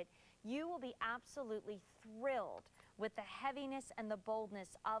looking at it, you will be absolutely thrilled with the heaviness and the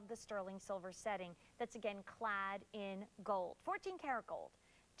boldness of the sterling silver setting that's, again, clad in gold, 14 karat gold.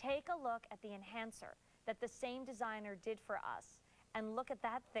 Take a look at the enhancer that the same designer did for us, and look at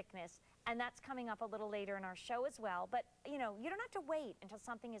that thickness, and that's coming up a little later in our show as well. But, you know, you don't have to wait until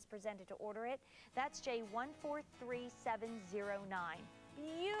something is presented to order it. That's J143709.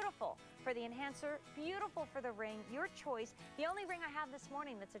 Beautiful for the enhancer, beautiful for the ring, your choice. The only ring I have this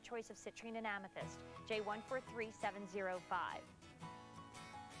morning that's a choice of citrine and amethyst, J143705.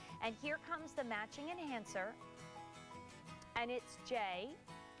 And here comes the matching enhancer, and it's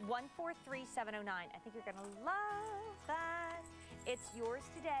J143709. I think you're gonna love that. It's yours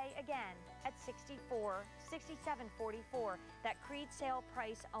today, again, at $67.44. That Creede sale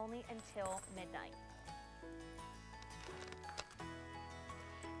price only until midnight.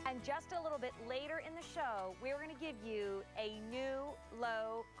 And just a little bit later in the show, we're going to give you a new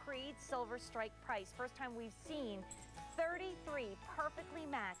low Creede silver strike price. First time we've seen 33 perfectly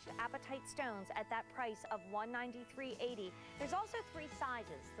matched apatite stones at that price of $193.80. There's also 3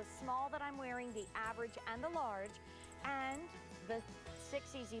 sizes, the small that I'm wearing, the average, and the large, and the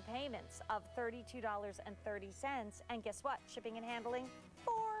 6 easy payments of $32.30. And guess what? Shipping and handling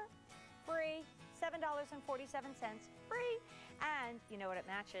for free, $7.47 free. And you know what it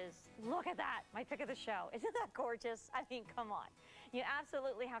matches? Look at that, my pick of the show. Isn't that gorgeous? I mean, come on. You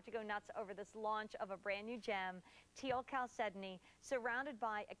absolutely have to go nuts over this launch of a brand new gem, teal chalcedony, surrounded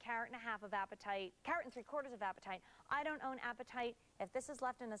by a 1.5 carats of apatite, 1 3/4 carats of apatite. I don't own apatite. If this is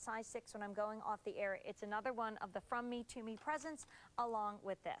left in a size 6 when I'm going off the air, it's another one of the from me to me presents along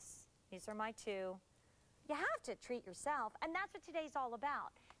with this. These are my 2. You have to treat yourself, and that's what today's all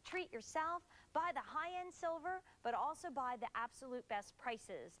about. Treat yourself, buy the high-end silver, but also buy the absolute best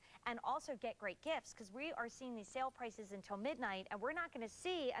prices, and also get great gifts, because we are seeing these sale prices until midnight, and we're not going to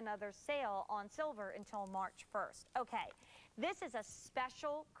see another sale on silver until March 1st. Okay, this is a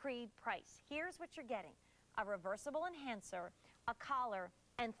special Creede price. Here's what you're getting: a reversible enhancer, a collar,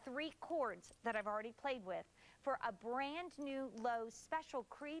 and 3 cords that I've already played with for a brand new low special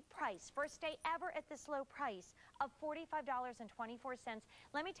Creede price. First day ever at this low price of $45.24.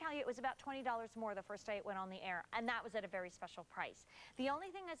 Let me tell you, it was about $20 more the first day it went on the air, and that was at a very special price. The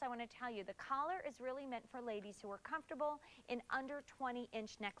only thing is, I want to tell you, the collar is really meant for ladies who are comfortable in under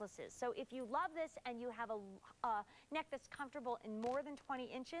 20-inch necklaces. So if you love this and you have a neck that's comfortable in more than 20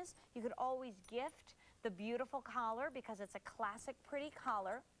 inches, you could always gift the beautiful collar, because it's a classic pretty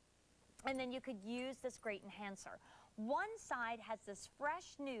collar. And then you could use this great enhancer. One side has this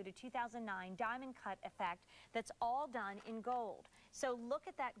fresh new to 2009 diamond cut effect that's all done in gold. So look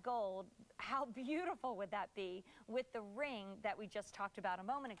at that gold. How beautiful would that be with the ring that we just talked about a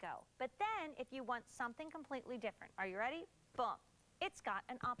moment ago? But then if you want something completely different, are you ready? Boom. It's got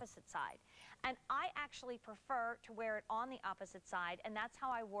an opposite side. And I actually prefer to wear it on the opposite side, and that's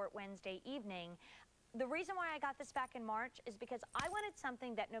how I wore it Wednesday evening. The reason why I got this back in March is because I wanted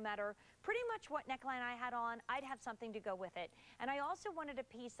something that no matter pretty much what neckline I had on, I'd have something to go with it. And I also wanted a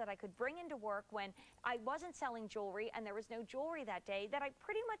piece that I could bring into work when I wasn't selling jewelry and there was no jewelry that day, that I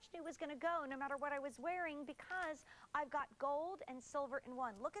pretty much knew was going to go no matter what I was wearing, because I've got gold and silver in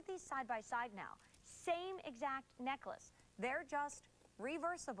one. Look at these side by side now. Same exact necklace. They're just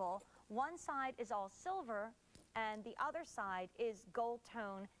reversible. One side is all silver and the other side is gold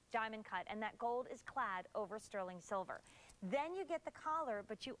tone diamond cut, and that gold is clad over sterling silver. Then you get the collar,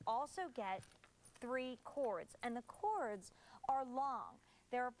 but you also get 3 cords, and the cords are long.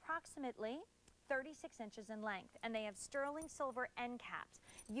 They're approximately 36 inches in length, and they have sterling silver end caps.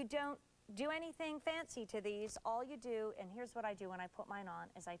 You don't do anything fancy to these. All you do, and here's what I do when I put mine on,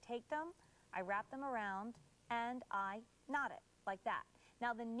 is I take them, I wrap them around, and I knot it like that.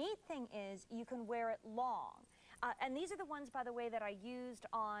 Now the neat thing is you can wear it long. And these are the ones, by the way, that I used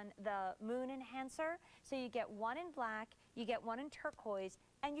on the Moon Enhancer. So you get one in black, you get one in turquoise,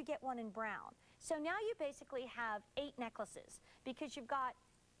 and you get one in brown. So now you basically have 8 necklaces because you've got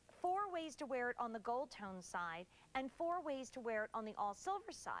 4 ways to wear it on the gold tone side and 4 ways to wear it on the all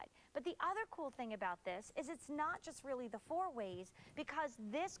silver side. But the other cool thing about this is it's not just really the 4 ways, because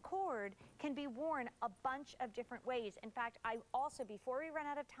this cord can be worn a bunch of different ways. In fact, I also, before we run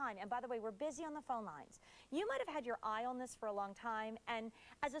out of time, and by the way, we're busy on the phone lines, you might have had your eye on this for a long time, and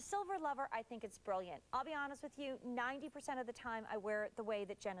as a silver lover, I think it's brilliant. I'll be honest with you, 90% of the time I wear it the way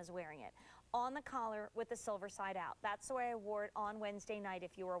that Jenna's wearing it, on the collar with the silver side out. That's the way I wore it on Wednesday night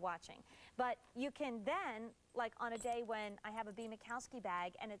if you were watching. But you can then, like on a day when I have a B. Mikowski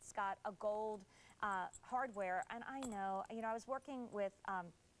bag and it's got a gold hardware, and I know, you know, I was working with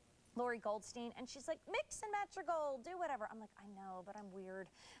Lori Goldstein, and she's like, mix and match your gold, do whatever. I'm like, I know, but I'm weird,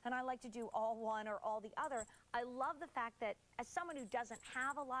 and I like to do all one or all the other. I love the fact that as someone who doesn't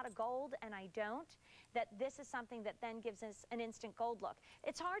have a lot of gold, and I don't, that this is something that then gives us an instant gold look.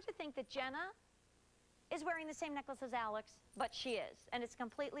 It's hard to think that Jenna is wearing the same necklace as Alex, but she is, and it's a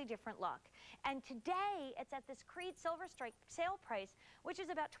completely different look. And today, it's at this Creede Silver Strike sale price, which is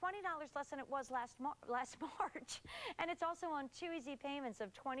about $20 less than it was last March. And it's also on 2 easy payments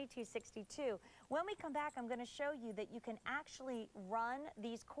of $22.62. When we come back, I'm gonna show you that you can actually run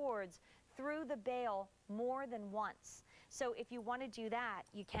these cords through the bail more than once. So if you wanna do that,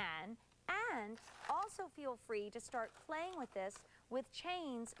 you can. And also feel free to start playing with this with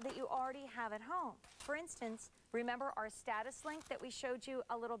chains that you already have at home. For instance, remember our status link that we showed you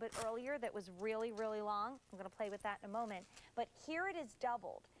a little bit earlier that was really, really long? I'm gonna play with that in a moment. But here it is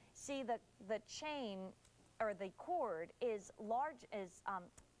doubled. See, the chain, or the cord is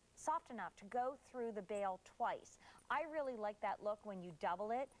soft enough to go through the bail twice. I really like that look when you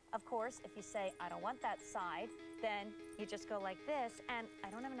double it. Of course, if you say, I don't want that side, then you just go like this, and I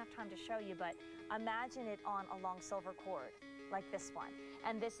don't have enough time to show you, but imagine it on a long silver cord, like this one.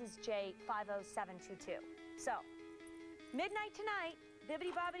 And this is J50722. So, midnight tonight,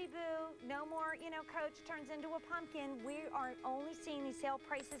 bibbidi bobbidi boo, no more, you know, Coach turns into a pumpkin. We are only seeing these sale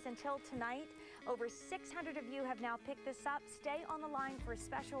prices until tonight. Over 600 of you have now picked this up. Stay on the line for a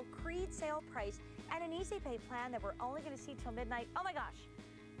special Creede sale price and an easy pay plan that we're only going to see till midnight. Oh my gosh,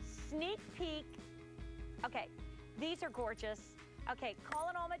 sneak peek. Okay, these are gorgeous. Okay, call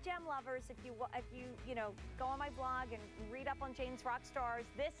it all my gem lovers. If you go on my blog and read up on Jane's Rock Stars,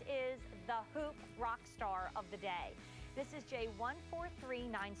 this is the hoop rock star of the day. This is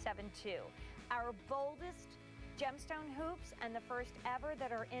J143972. Our boldest gemstone hoops, and the first ever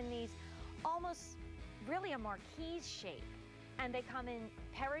that are in these almost really a marquise shape. And they come in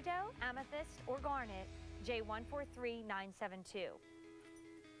peridot, amethyst, or garnet, J143972.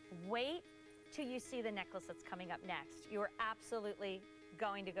 Wait till you see the necklace that's coming up next. You are absolutely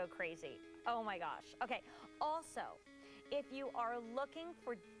going to go crazy. Oh my gosh. Okay, also, if you are looking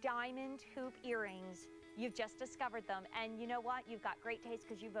for diamond hoop earrings, you've just discovered them, and you know what? You've got great taste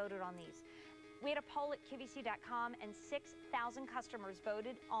because you voted on these. We had a poll at QVC.com, and 6,000 customers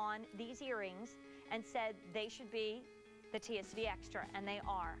voted on these earrings and said they should be the TSV Extra, and they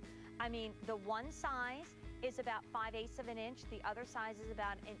are. I mean, the one size is about 5/8 of an inch. The other size is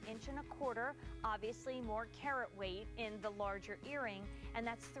about 1 1/4 inches. Obviously, more carat weight in the larger earring, and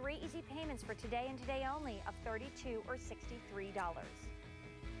that's 3 easy payments for today and today only of $32 or $63.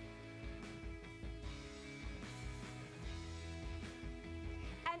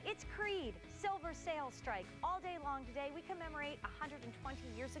 And it's Creede Silver Sale Strike all day long today. We commemorate 120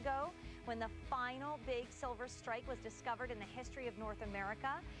 years ago when the final big silver strike was discovered in the history of North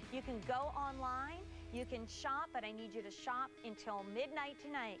America. You can go online, you can shop, but I need you to shop until midnight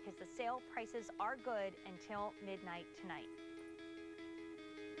tonight because the sale prices are good until midnight tonight.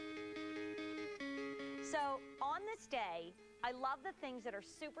 So on this day, I love the things that are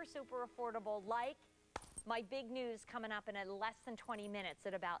super, super affordable, like my big news coming up in less than 20 minutes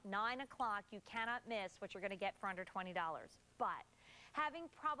at about 9 o'clock. You cannot miss what you're going to get for under $20. But having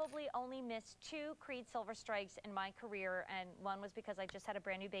probably only missed 2 Creede Silver Strikes in my career, and one was because I just had a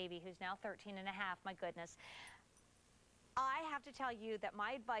brand new baby who's now 13 and a half, my goodness, I have to tell you that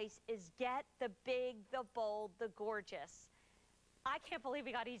my advice is get the big, the bold, the gorgeous. I can't believe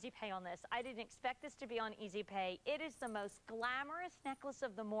we got easy pay on this. I didn't expect this to be on easy pay. It is the most glamorous necklace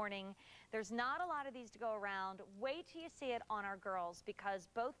of the morning. There's not a lot of these to go around. Wait till you see it on our girls, because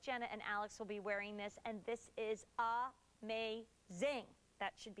both Jenna and Alex will be wearing this, and this is amazing.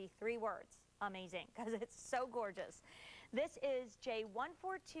 That should be 3 words, amazing, because it's so gorgeous. This is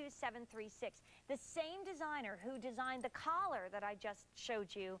J142736. The same designer who designed the collar that I just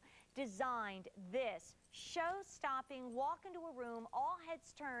showed you designed this show-stopping, walk into a room, all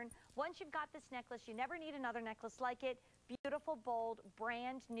heads turn. Once you've got this necklace, you never need another necklace like it. Beautiful, bold,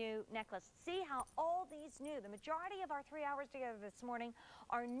 brand new necklace. See how all these new, the majority of our 3 hours together this morning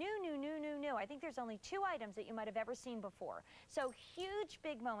are new. I think there's only 2 items that you might have ever seen before. So huge,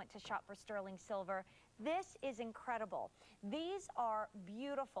 big moment to shop for sterling silver. This is incredible. These are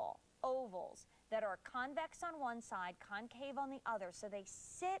beautiful ovals that are convex on one side, concave on the other, so they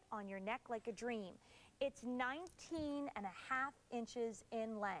sit on your neck like a dream. It's 19.5 inches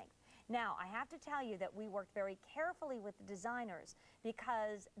in length. Now, I have to tell you that we worked very carefully with the designers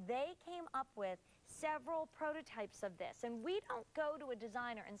because they came up with several prototypes of this. And we don't go to a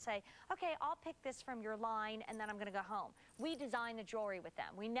designer and say, okay, I'll pick this from your line and then I'm going to go home. We design the jewelry with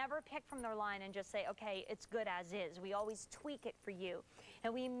them. We never pick from their line and just say, okay, it's good as is. We always tweak it for you.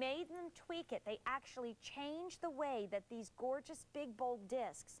 And we made them tweak it. They actually changed the way that these gorgeous big bold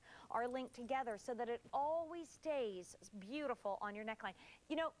discs are linked together so that it always stays beautiful on your neckline.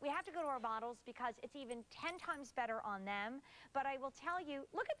 You know, we have to go to our models because it's even 10 times better on them. But I will tell you,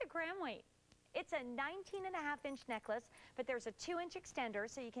 look at the gram weight. It's a 19.5-inch necklace, but there's a 2-inch extender,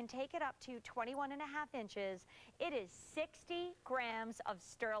 so you can take it up to 21.5 inches. It is 60 grams of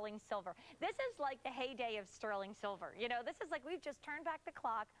sterling silver. This is like the heyday of sterling silver. You know, this is like we've just turned back the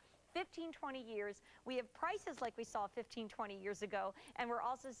clock 15, 20 years. We have prices like we saw 15, 20 years ago, and we're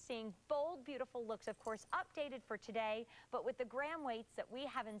also seeing bold, beautiful looks, of course, updated for today, but with the gram weights that we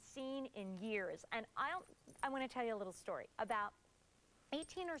haven't seen in years. And I want to tell you a little story about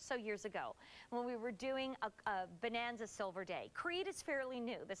 18 or so years ago, when we were doing a Bonanza Silver Day. Creede is fairly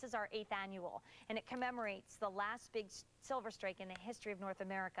new. This is our 8th annual, and it commemorates the last big silver strike in the history of North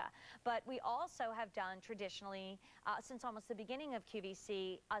America. But we also have done traditionally, since almost the beginning of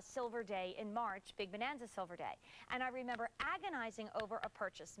QVC, a Silver Day in March, Big Bonanza Silver Day. And I remember agonizing over a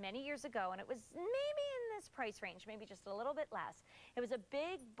purchase many years ago, and it was maybe in this price range, maybe just a little bit less. It was a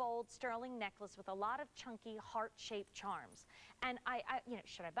big, bold sterling necklace with a lot of chunky heart-shaped charms. And you know,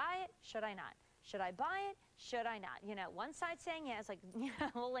 should I buy it? Should I not? Should I buy it? Should I not? You know, one side saying yes, like, you know,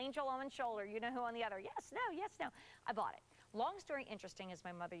 little angel on one shoulder, you know who on the other. Yes, no, yes, no. I bought it. Long story interesting, as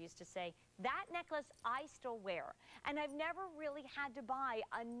my mother used to say, that necklace I still wear. And I've never really had to buy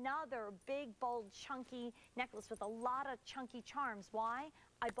another big, bold, chunky necklace with a lot of chunky charms. Why?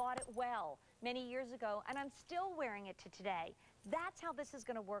 I bought it well many years ago, and I'm still wearing it to today. That's how this is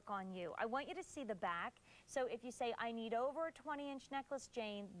going to work on you. I want you to see the back. So if you say, I need over a 20-inch necklace,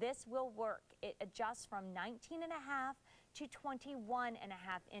 Jane, this will work. It adjusts from 19.5 to 21.5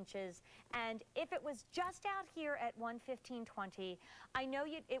 inches. And if it was just out here at $115.20, I know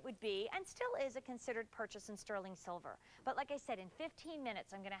it would be, and still is, a considered purchase in sterling silver. But like I said, in 15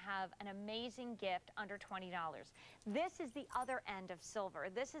 minutes, I'm going to have an amazing gift under $20. This is the other end of silver.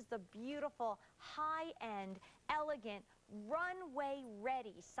 This is the beautiful, high-end, elegant,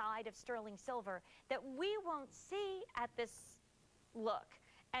 runway-ready side of sterling silver that we won't see at this look.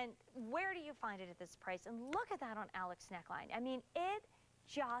 And where do you find it at this price? And look at that on Alex's neckline. I mean, it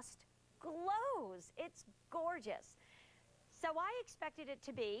just glows. It's gorgeous. So I expected it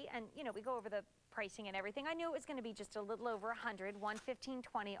to be, and you know, we go over the pricing and everything. I knew it was going to be just a little over 100,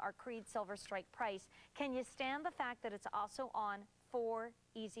 $115.20, our Creede Silver Strike price. Can you stand the fact that it's also on 4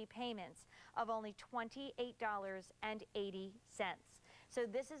 easy payments of only $28.80? So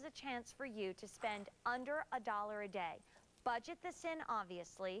this is a chance for you to spend under $1 a day. Budget this in,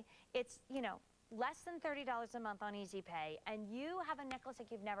 obviously. It's, you know, less than $30 a month on Easy Pay, and you have a necklace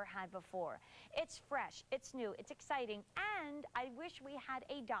like you've never had before. It's fresh, it's new, it's exciting, and I wish we had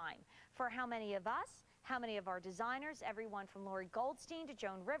a dime for how many of us, how many of our designers, everyone from Lori Goldstein to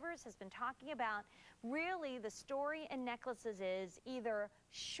Joan Rivers has been talking about. Really, the story in necklaces is either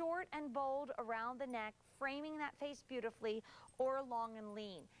short and bold around the neck, framing that face beautifully, or long and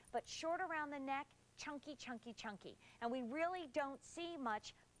lean. But short around the neck, chunky, chunky, chunky. And we really don't see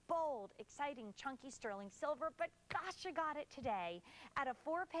much bold, exciting, chunky sterling silver, but gosh, you got it today at a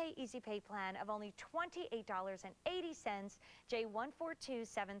 4-pay Easy Pay plan of only $28.80,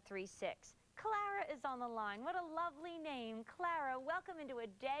 J142736. Clara is on the line. What a lovely name. Clara, welcome into a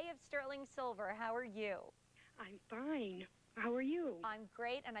day of sterling silver. How are you? I'm fine. How are you? I'm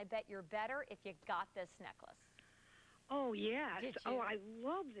great, and I bet you're better if you got this necklace. Oh, yes. Did you? Oh, I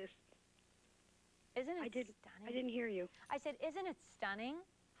love this. Isn't it stunning? I didn't hear you. I said, isn't it stunning?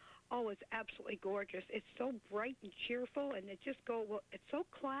 Oh, it's absolutely gorgeous. It's so bright and cheerful, and it's so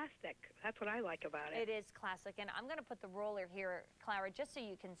classic. That's what I like about it. It is classic, and I'm going to put the roller here, Clara, just so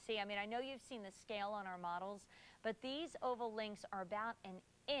you can see. I mean, I know you've seen the scale on our models, but these oval links are about an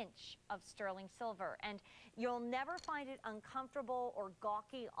inch of sterling silver, and you'll never find it uncomfortable or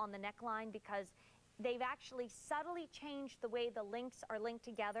gawky on the neckline because they've actually subtly changed the way the links are linked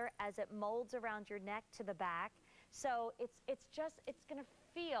together as it molds around your neck to the back. So it's going to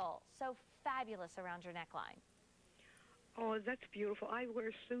feel so fabulous around your neckline. Oh, that's beautiful. I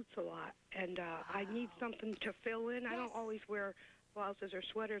wear suits a lot, and I need something to fill in. Yes. I don't always wear blouses or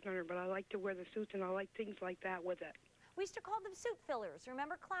sweaters under, but I like to wear the suits, and I like things like that with it. We used to call them suit fillers.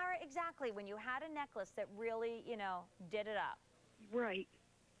 Remember, Clara, exactly, when you had a necklace that really, you know, did it up. Right.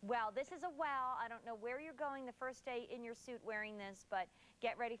 Well, this is a wow. I don't know where you're going the first day in your suit wearing this, but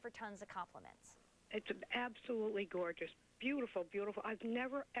get ready for tons of compliments. It's absolutely gorgeous. Beautiful, beautiful. I've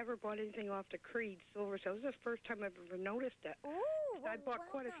never, ever bought anything off the Creede silver sale. This is the first time I've ever noticed it. Ooh, well, I bought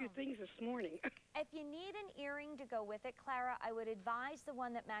quite a few things this morning. If you need an earring to go with it, Clara, I would advise the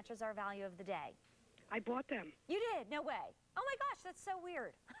one that matches our value of the day. I bought them. You did? No way. Oh my gosh, that's so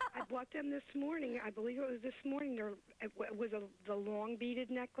weird. I bought them this morning. I believe it was this morning. It was the long beaded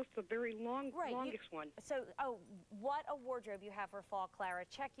necklace, the very longest one. So, oh, what a wardrobe you have for fall, Clara.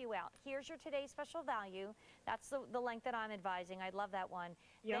 Check you out. Here's your today's special value. That's the length that I'm advising. I love that one.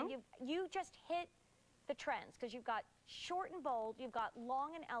 Yeah. Then you just hit the trends because you've got short and bold, you've got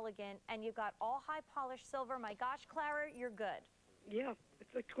long and elegant, and you've got all high polished silver. My gosh, Clara, you're good. Yeah,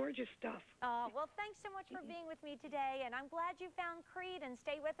 it's like gorgeous stuff. Well, thanks so much for being with me today, and I'm glad you found Creede, and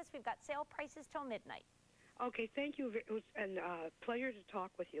stay with us. We've got sale prices till midnight. Okay, thank you. It was a pleasure to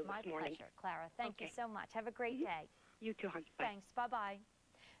talk with you this morning. My pleasure, Clara. Thank you so much. Have a great day. You too, hon. Bye. Thanks. Bye-bye.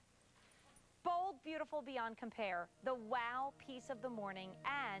 Bold, beautiful, beyond compare. The wow piece of the morning,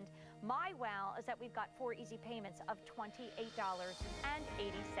 and my wow is that we've got 4 easy payments of $28.80.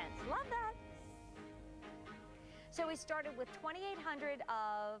 Love that. So we started with 2,800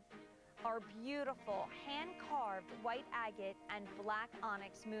 of our beautiful hand-carved white agate and black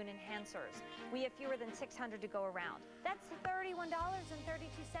onyx moon enhancers. We have fewer than 600 to go around. That's $31.32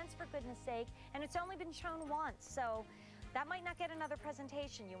 for goodness sake, and it's only been shown once, so that might not get another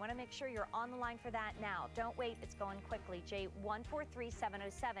presentation. You want to make sure you're on the line for that now. Don't wait, it's going quickly.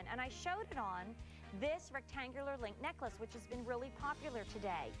 J143707, and I showed it on this rectangular link necklace, which has been really popular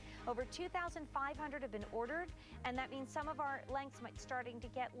today. Over 2,500 have been ordered, and that means some of our lengths might starting to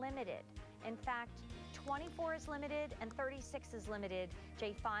get limited. In fact, 24 is limited and 36 is limited,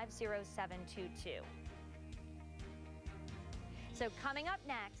 J50722. So coming up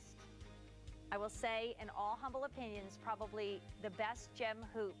next, I will say, in all humble opinions, probably the best gem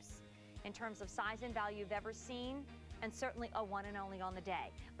hoops in terms of size and value you've ever seen, and certainly a one and only on the day.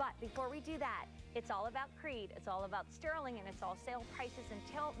 But before we do that, it's all about Creede, it's all about sterling, and it's all sale prices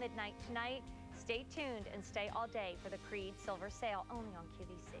until midnight tonight. Stay tuned and stay all day for the Creede Silver Sale, only on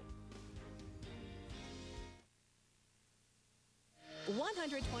QVC.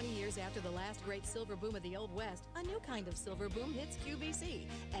 120 years after the last great silver boom of the Old West, a new kind of silver boom hits QVC.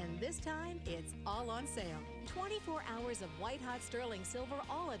 And this time, it's all on sale. 24 hours of white-hot sterling silver,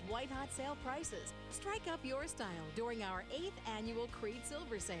 all at white-hot sale prices. Strike up your style during our 8th annual Creede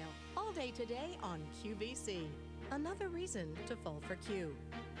Silver Sale. All day today on QVC. Another reason to fall for Q.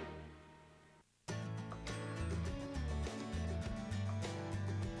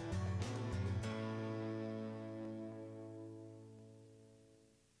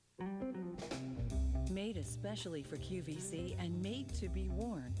 Made especially for QVC and made to be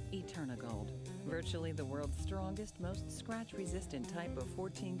worn, Eternagold. Virtually the world's strongest, most scratch-resistant type of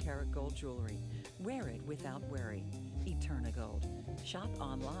 14-karat gold jewelry. Wear it without worry. Eternagold. Shop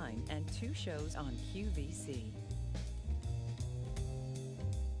online and 2 shows on QVC.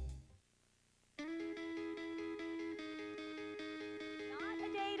 Not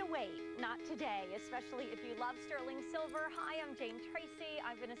a day to wait. Not today, especially if you love sterling silver. Hi, I'm Treacy.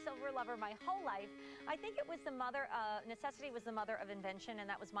 I've been a silver lover my whole life. I think it was the mother, necessity was the mother of invention, and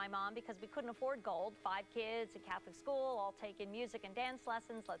that was my mom, because we couldn't afford gold. 5 kids, a Catholic school, all taking music and dance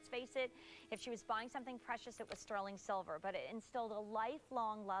lessons. Let's face it, if she was buying something precious, it was sterling silver. But it instilled a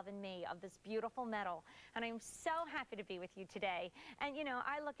lifelong love in me of this beautiful metal. And I'm so happy to be with you today. And you know,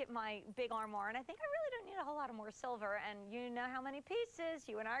 I look at my big armoire and I think I really don't need a whole lot of more silver. And you know how many pieces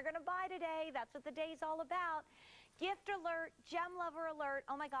you and I are going to buy today. That's what the day's all about. Gift alert, gem lover alert.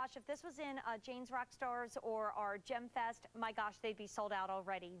 Oh my gosh, if this was in Jane's Rock Stars or our Gem Fest, my gosh, they'd be sold out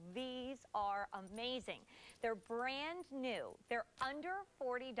already. These are amazing. They're brand new. They're under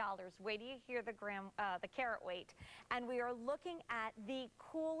 $40. Wait till you hear the carat weight. And we are looking at the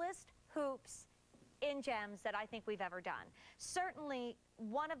coolest hoops in gems that I think we've ever done. Certainly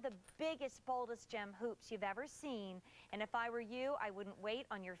one of the biggest, boldest gem hoops you've ever seen. And if I were you, I wouldn't wait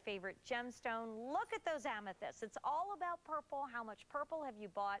on your favorite gemstone. Look at those amethysts. It's all about purple. How much purple have you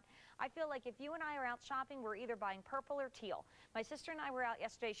bought? I feel like if you and I are out shopping, we're either buying purple or teal. My sister and I were out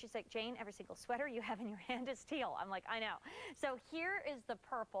yesterday. She's like, Jane, every single sweater you have in your hand is teal. I'm like, I know. So here is the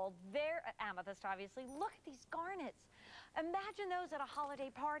purple. There, amethyst, obviously. Look at these garnets. Imagine those at a holiday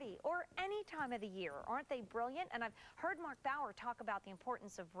party or any time of the year. Aren't they brilliant? And I've heard Mark Bauer talk about the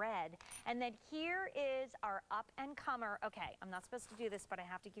importance of red. And then here is our up-and-comer. Okay, I'm not supposed to do this, but I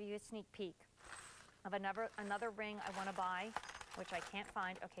have to give you a sneak peek of another ring I want to buy, which I can't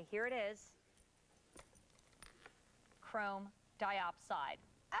find. Okay, here it is. Chrome diopside.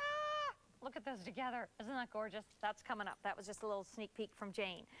 Ah! Look at those together. Isn't that gorgeous? That's coming up. That was just a little sneak peek from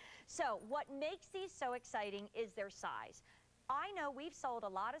Jane. So what makes these so exciting is their size. I know we've sold a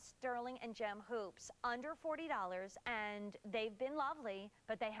lot of sterling and gem hoops under $40, and they've been lovely,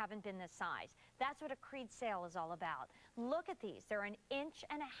 but they haven't been this size. That's what a Creede sale is all about. Look at these. They're 1.5 inches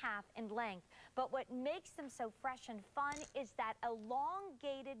in length, but what makes them so fresh and fun is that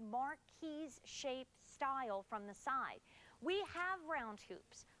elongated marquise-shaped style from the side. We have round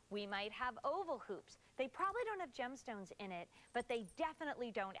hoops. We might have oval hoops. They probably don't have gemstones in it, but they definitely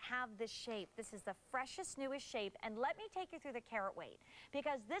don't have this shape. This is the freshest, newest shape, and let me take you through the carat weight,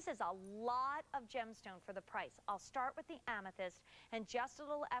 because this is a lot of gemstone for the price. I'll start with the amethyst, and just a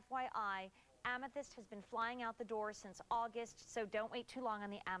little FYI, amethyst has been flying out the door since August, so don't wait too long on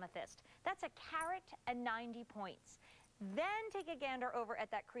the amethyst. That's 1 carat and 90 points. Then take a gander over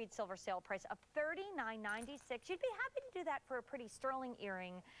at that Creede silver sale price of $39.96. You'd be happy to do that for a pretty sterling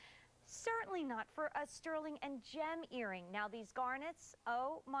earring. Certainly not for a sterling and gem earring. Now these garnets,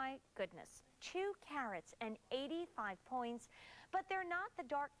 oh my goodness, 2 carats and 85 points, but they're not the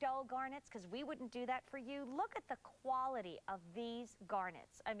dark dull garnets because we wouldn't do that for you. Look at the quality of these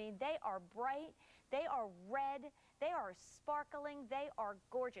garnets. I mean, they are bright, they are red, they are sparkling, they are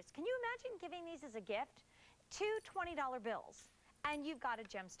gorgeous. Can you imagine giving these as a gift? 2 $20 bills, and you've got a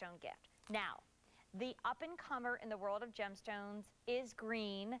gemstone gift. Now, the up-and-comer in the world of gemstones is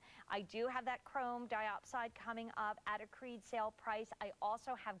green. I do have that chrome diopside coming up at a Creede sale price. I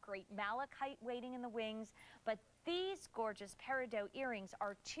also have great malachite waiting in the wings, but these gorgeous peridot earrings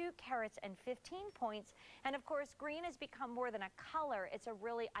are 2 carats and 15 points. And of course, green has become more than a color. It's a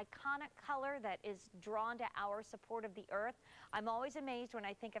really iconic color that is drawn to our support of the earth. I'm always amazed when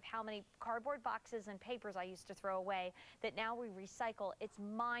I think of how many cardboard boxes and papers I used to throw away that now we recycle. It's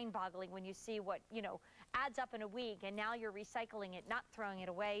mind-boggling when you see what, you know, adds up in a week, and now you're recycling it, not throwing it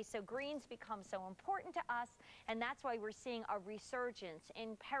away. So greens become so important to us, and that's why we're seeing a resurgence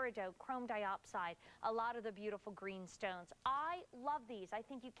in peridot, chrome diopside, a lot of the beautiful green stones. I love these. I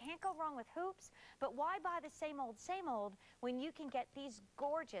think you can't go wrong with hoops, but why buy the same old when you can get these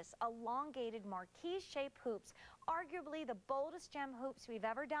gorgeous elongated marquise-shaped hoops, arguably the boldest gem hoops we've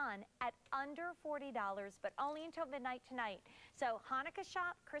ever done, at under $40, but only until midnight tonight. So Hanukkah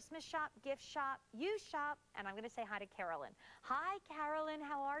shop, Christmas shop, gift shop, you shop, and I'm going to say hi to Carolyn. Hi, Carolyn.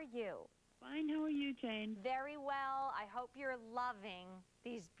 How are you? Fine. How are you, Jane? Very well. I hope you're loving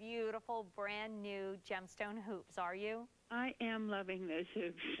these beautiful, brand new gemstone hoops. Are you? I am loving those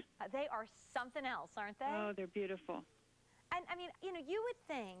hoops. They are something else, aren't they? Oh, they're beautiful. And I mean, you know, you would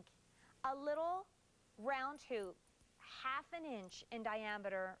think a little round hoop, 1/2 inch in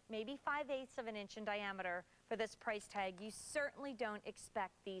diameter, maybe 5/8 of an inch in diameter for this price tag. You certainly don't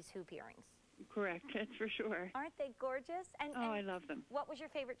expect these hoop earrings. Correct, that's for sure. Aren't they gorgeous? And I love them. What was your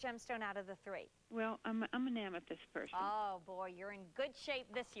favorite gemstone out of the 3? Well, I'm an amethyst person. Oh boy, you're in good shape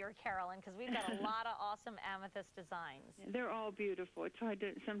this year, Carolyn, because we've got a lot of awesome amethyst designs. They're all beautiful. It's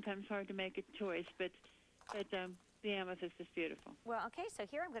sometimes hard to make a choice, but the amethyst is beautiful. Well, okay, so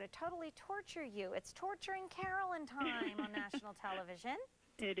here I'm going to totally torture you. It's torturing Carolyn time on national television.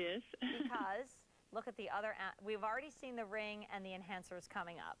 It is. Because look at the other. We've already seen the ring and the enhancers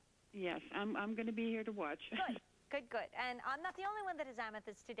coming up. Yes, I'm going to be here to watch. Good, good, good. And I'm not the only one that is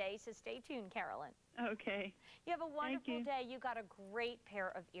amethyst today, so stay tuned, Carolyn. Okay. You have a wonderful day. You got a great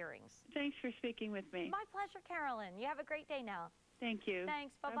pair of earrings. Thanks for speaking with me. My pleasure, Carolyn. You have a great day now. Thank you.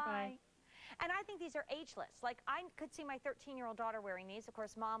 Thanks. Bye-bye. And I think these are ageless. Like, I could see my 13-year-old daughter wearing these. Of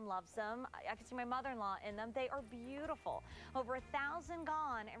course, Mom loves them. I could see my mother-in-law in them. They are beautiful. Over 1,000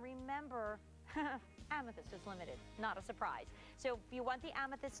 gone. And remember, amethyst is limited. Not a surprise. So if you want the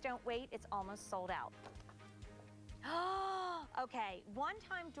amethyst, don't wait. It's almost sold out. Okay, one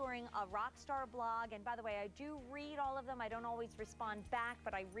time during a Rockstar blog, and by the way, I do read all of them. I don't always respond back,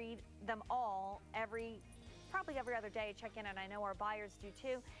 but I read them all every probably every other day I check in, and I know our buyers do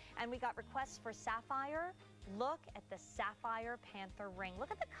too. And we got requests for sapphire. Look at the sapphire panther ring.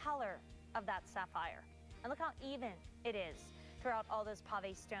 Look at the color of that sapphire. And look how even it is throughout all those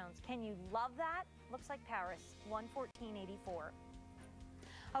pave stones. Can you love that? Looks like Paris, $114.84.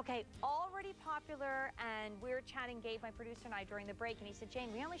 Okay, already popular, and we were chatting, Gabe, my producer, and I during the break, and he said,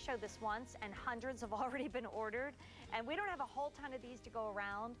 Jane, we only showed this once, and hundreds have already been ordered, and we don't have a whole ton of these to go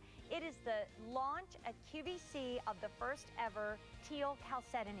around. It is the launch at QVC of the first ever teal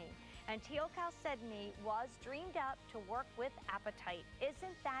chalcedony. And teal chalcedony was dreamed up to work with apatite.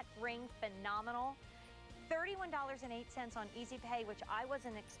 Isn't that ring phenomenal? $31.08 on Easy Pay, which I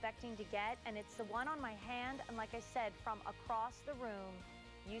wasn't expecting to get, and it's the one on my hand, and like I said, from across the room,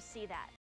 you see that.